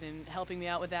interested in helping me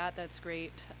out with that, that's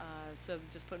great. So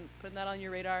just putting that on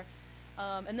your radar.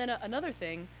 And then another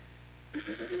thing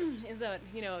is that,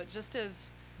 you know, just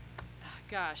as,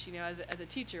 gosh, you know, as a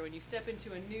teacher, when you step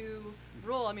into a new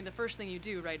role, I mean, the first thing you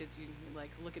do, right, is you like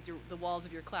look at the walls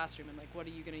of your classroom and like, what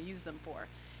are you going to use them for?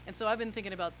 And so I've been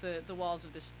thinking about the walls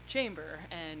of this chamber,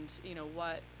 and you know,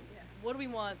 what do we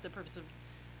want the purpose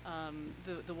of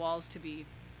the walls to be?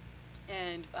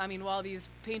 And I mean, while these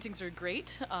paintings are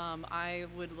great, I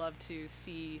would love to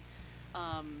see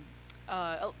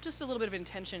just a little bit of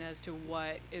intention as to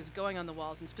what is going on the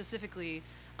walls, and specifically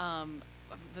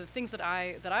the things that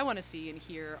I want to see and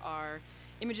hear are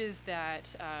images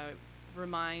that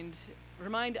remind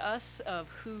us of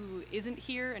who isn't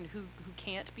here and who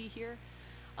can't be here.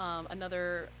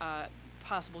 Another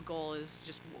possible goal is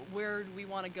just where do we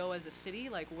want to go as a city?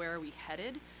 Like, where are we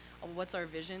headed? What's our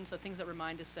vision? So things that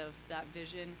remind us of that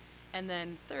vision. And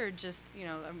then third, just, you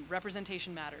know,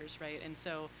 representation matters, right? And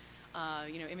so,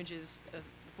 you know, images of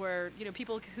where, you know,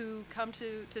 people who come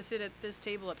to sit at this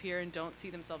table up here and don't see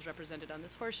themselves represented on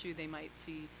this horseshoe, they might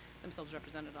see themselves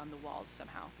represented on the walls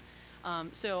somehow.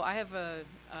 So I have a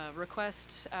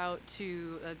request out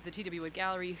to the TW Wood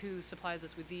Gallery, who supplies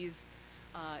us with these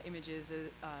images,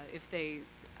 if they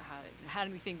had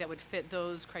anything that would fit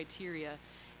those criteria.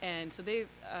 And so the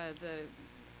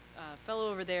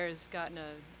fellow over there has gotten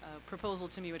a proposal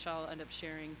to me, which I'll end up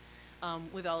sharing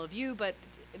with all of you. But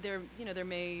there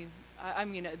may,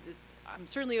 I'm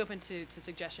certainly open to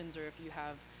suggestions, or if you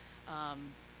have,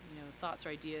 thoughts or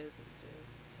ideas as to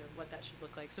what that should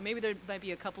look like. So maybe there might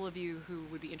be a couple of you who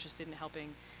would be interested in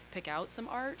helping pick out some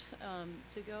art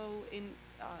to go in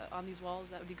on these walls.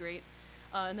 That would be great.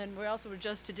 And then we're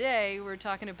just today we're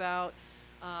talking about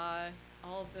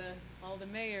all the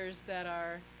mayors that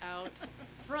are out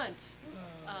front,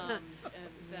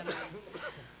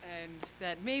 and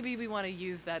that maybe we want to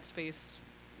use that space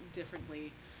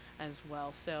differently as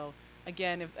well. So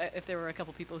again, if there were a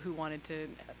couple people who wanted to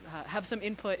have some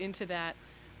input into that,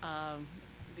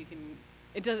 we can.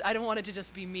 I don't want it to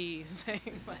just be me saying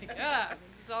like,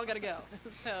 it's all gotta go.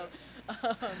 So,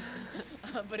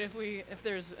 but if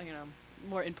there's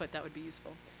more input, that would be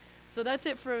useful. So that's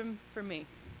it from me.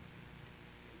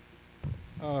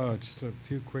 Just a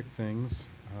few quick things.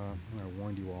 I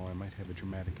warned you all I might have a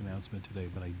dramatic announcement today,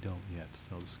 but I don't yet,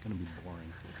 so this is going to be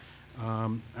boring.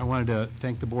 I wanted to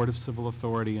thank the Board of Civil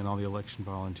Authority and all the election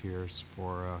volunteers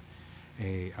for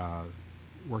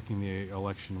working the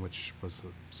election, which was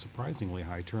a surprisingly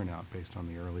high turnout based on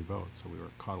the early vote, so we were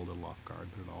caught a little off guard,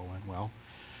 but it all went well.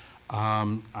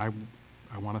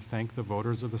 I want to thank the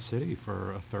voters of the city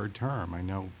for a third term. I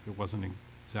know it wasn't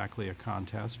exactly a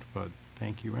contest, but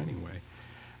thank you anyway.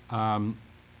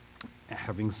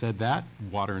 Having said that,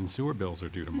 water and sewer bills are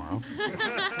due tomorrow.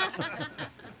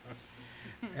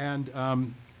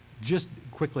 And just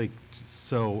quickly,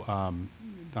 so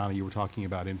Donna, you were talking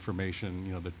about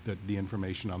information, the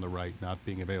information on the right not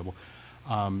being available.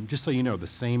 Just so you know, the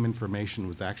same information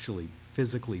was actually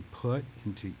physically put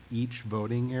into each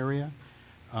voting area.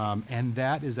 And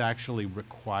that is actually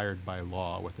required by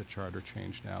law with the charter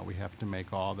change now. We have to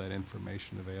make all that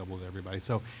information available to everybody.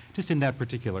 So just in that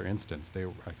particular instance,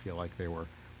 I feel like they were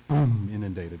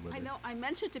inundated with it. I know, I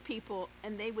mentioned to people,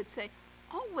 and they would say,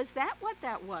 oh, was that what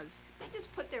that was? They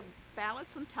just put their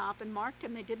ballots on top and marked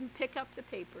them. They didn't pick up the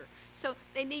paper. So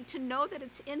they need to know that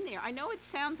it's in there. I know it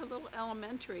sounds a little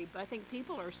elementary, but I think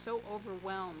people are so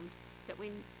overwhelmed that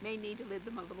we may need to leave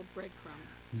them a little breadcrumb.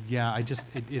 Yeah,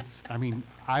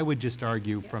 I would just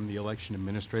argue from the election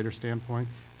administrator standpoint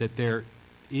that there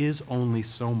is only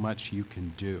so much you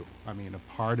can do. I mean, a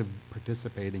part of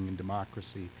participating in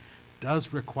democracy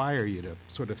does require you to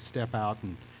sort of step out,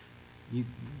 and you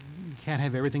can't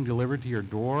have everything delivered to your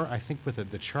door. I think with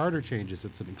the charter changes,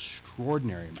 it's an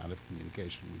extraordinary amount of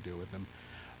communication we do with them.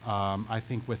 I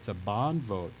think with the bond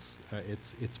votes,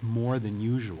 it's more than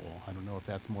usual. I don't know if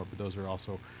that's more, but those are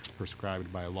also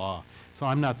prescribed by law. So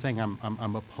I'm not saying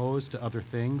I'm opposed to other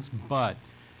things, but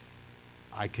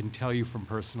I can tell you from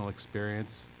personal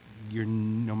experience,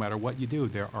 no matter what you do,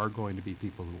 there are going to be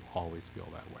people who always feel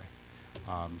that way.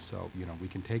 So we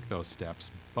can take those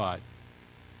steps, but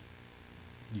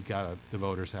the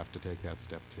voters have to take that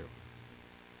step too.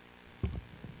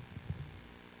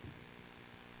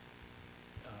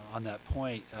 On that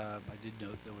point, I did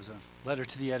note there was a letter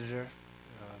to the editor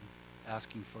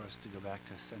asking for us to go back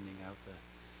to sending out the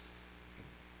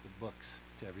books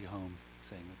to every home,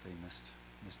 saying that they missed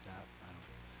that.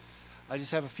 I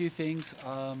just have a few things.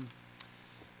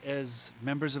 As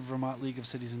members of Vermont League of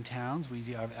Cities and Towns, we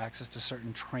have access to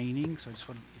certain training. So I just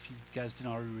want, if you guys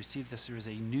didn't already receive this, there is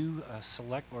a new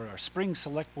Spring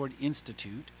Select Board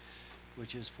Institute,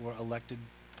 which is for elected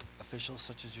officials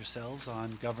such as yourselves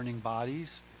on governing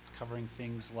bodies. It's covering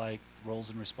things like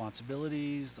roles and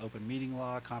responsibilities, the open meeting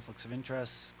law, conflicts of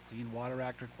interest, Clean Water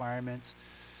Act requirements,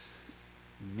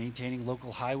 maintaining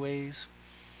local highways,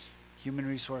 human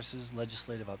resources,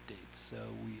 legislative updates. So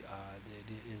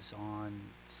it is on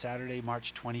Saturday,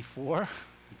 March 24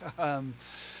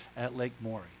 at Lake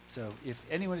Maury. So if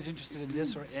anyone is interested in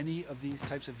this or any of these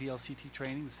types of VLCT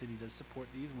training, the city does support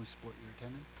these, and we support your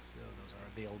attendance. So those are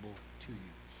available to you.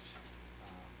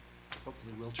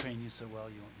 Hopefully we'll train you so well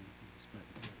you won't need these, but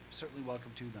you're certainly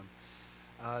welcome to them.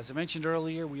 As I mentioned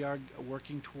earlier, we are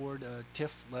working toward a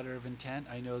TIF letter of intent.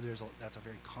 I know that's a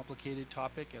very complicated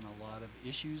topic and a lot of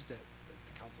issues that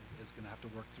the council is going to have to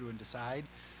work through and decide.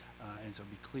 And so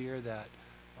be clear that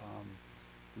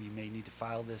we may need to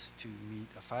file this to meet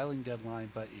a filing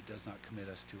deadline, but it does not commit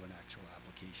us to an actual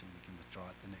application. We can withdraw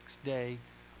it the next day.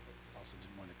 Also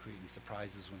didn't want to create any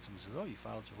surprises when someone says, oh, you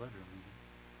filed your letter, and we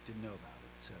didn't know about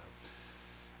it. So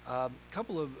a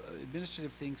couple of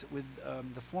administrative things with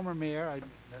the former mayor. I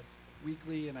met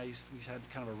weekly, and we had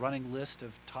kind of a running list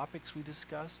of topics we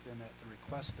discussed, and at the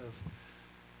request of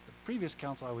the previous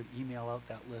council, I would email out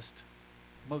that list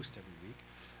most every week,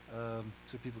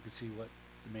 so people could see what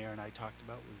the mayor and I talked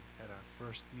about. We had our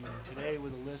first meeting today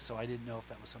with a list, so I didn't know if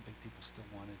that was something people still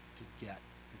wanted to get.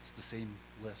 It's the same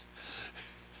list,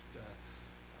 just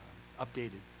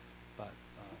updated, but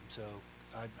so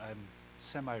I'm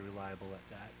semi-reliable at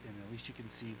that, and at least you can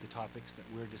see the topics that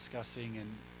we're discussing, and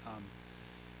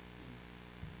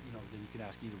you know, then you can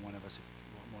ask either one of us if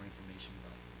you want more information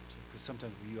about it. Because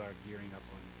sometimes we are gearing up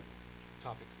on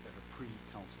topics that are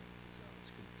pre-council, so it's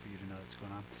good for you to know what's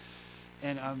going on.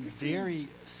 And very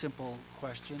simple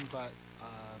question, but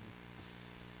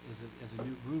as a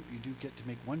new group, you do get to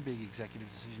make one big executive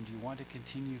decision. Do you want to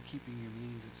continue keeping your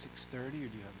meetings at 6:30, or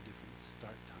do you have a different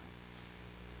start time?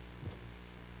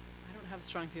 I don't have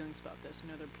strong feelings about this. I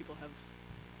know that people have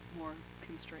more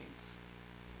constraints.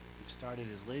 We've started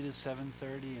as late as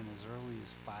 7:30 and as early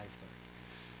as 5:30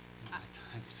 in my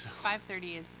time, so.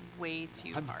 5:30 is way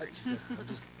too I'm not hard. suggesting, I'm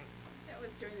just, That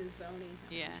was during the zoning.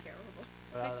 That Yeah. was terrible.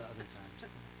 other times too.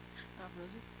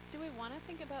 Rosie? Do we want to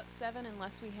think about 7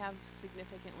 unless we have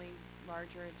significantly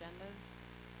larger agendas?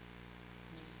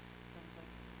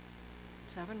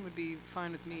 7 would be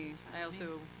fine with me. Seven's fine I with me.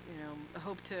 also, you know,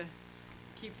 hope to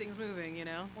keep things moving, you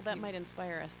know? Well, that might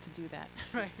inspire us to do that.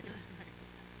 Right.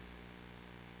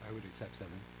 I would accept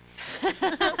 7.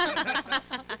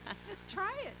 Let's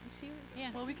try it and see what.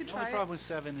 Yeah. Well, we could The try only it. problem with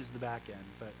 7 is the back end,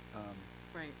 but,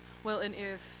 Right. Well, and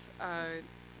if,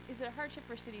 Is it a hardship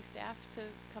for city staff to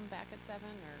come back at 7,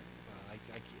 or? I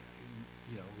can't,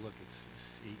 you know, look,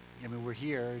 it's 8, I mean, we're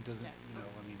here, it doesn't, Yeah. you know,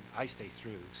 I mean, I stay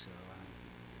through, so,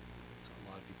 it's a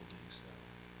lot of people do, so.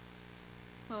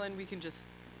 well, and we can just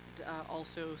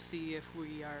also see if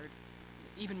we are,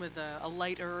 even with a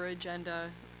lighter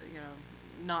agenda, you know,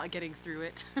 not getting through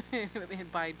it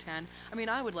by 10. I mean,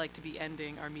 I would like to be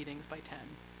ending our meetings by 10,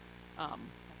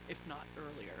 if not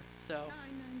earlier, so.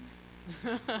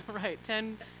 Right,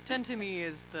 10 to me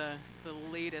is the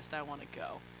latest I want to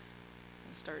go.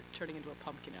 And start turning into a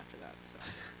pumpkin after that, so.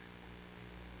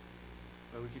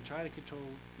 But we can try to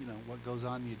control, you know, what goes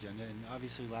on the agenda, and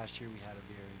obviously last year we had a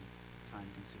very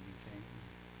time-consuming thing.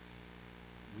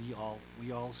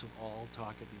 We also all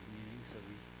talk at these meetings, so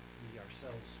we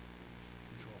ourselves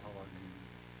control how long we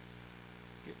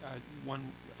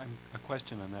meet. A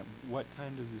question on that. What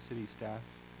time does the city staff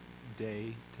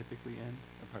day typically end,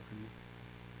 apart from you?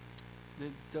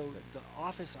 The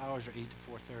office hours are 8 to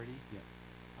 4:30. Yeah.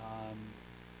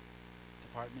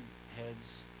 Department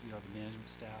heads, you know, the management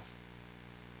staff,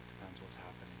 depends what's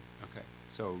happening. Okay.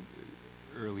 So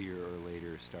earlier or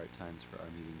later start times for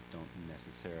our meetings don't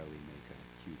necessarily make a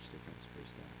huge difference for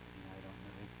staff. I mean, I don't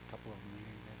know, a couple of them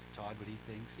later, you guys, Todd, what he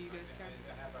thinks. Do you guys care?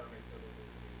 A half hour makes no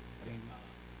difference to me. I mean-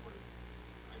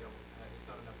 I don't, it's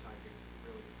not enough time to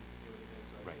really do anything,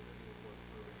 so I Right. think that people work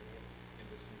through it anyway, and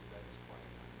just use that as quiet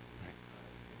time. Right.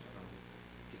 In general.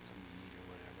 Get something to eat or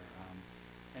whatever.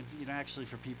 And you know, actually,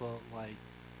 for people like,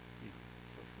 you know,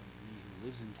 for me who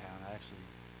lives in town, I actually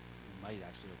might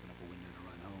actually open up a window to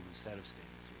run home instead of staying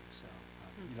through. So,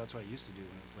 you know, that's what I used to do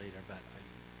when it was later. But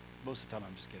most of the time,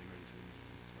 I'm just getting ready for the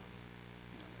meeting. So,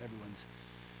 you know, everyone's.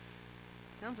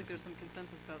 Sounds like there's some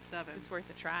consensus about 7. It's worth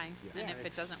a try. Yeah. And Yeah, if it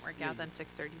it's doesn't work really out, then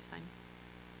 6:30 is fine.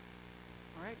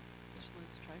 All right,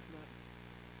 let's try for that.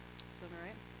 So, all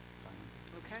right? Fine.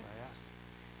 Okay. That's why I asked.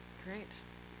 Great.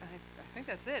 I think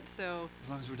that's it, so. As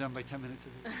long as we're done by 10 minutes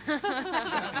of it.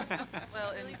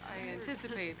 Well, and I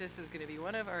anticipate this is gonna be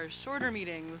one of our shorter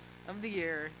meetings of the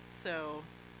year, so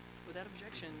without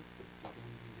objection,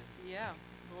 yeah,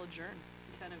 we'll adjourn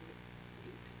 10 of 8.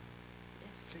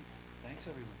 Thanks,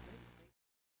 everyone.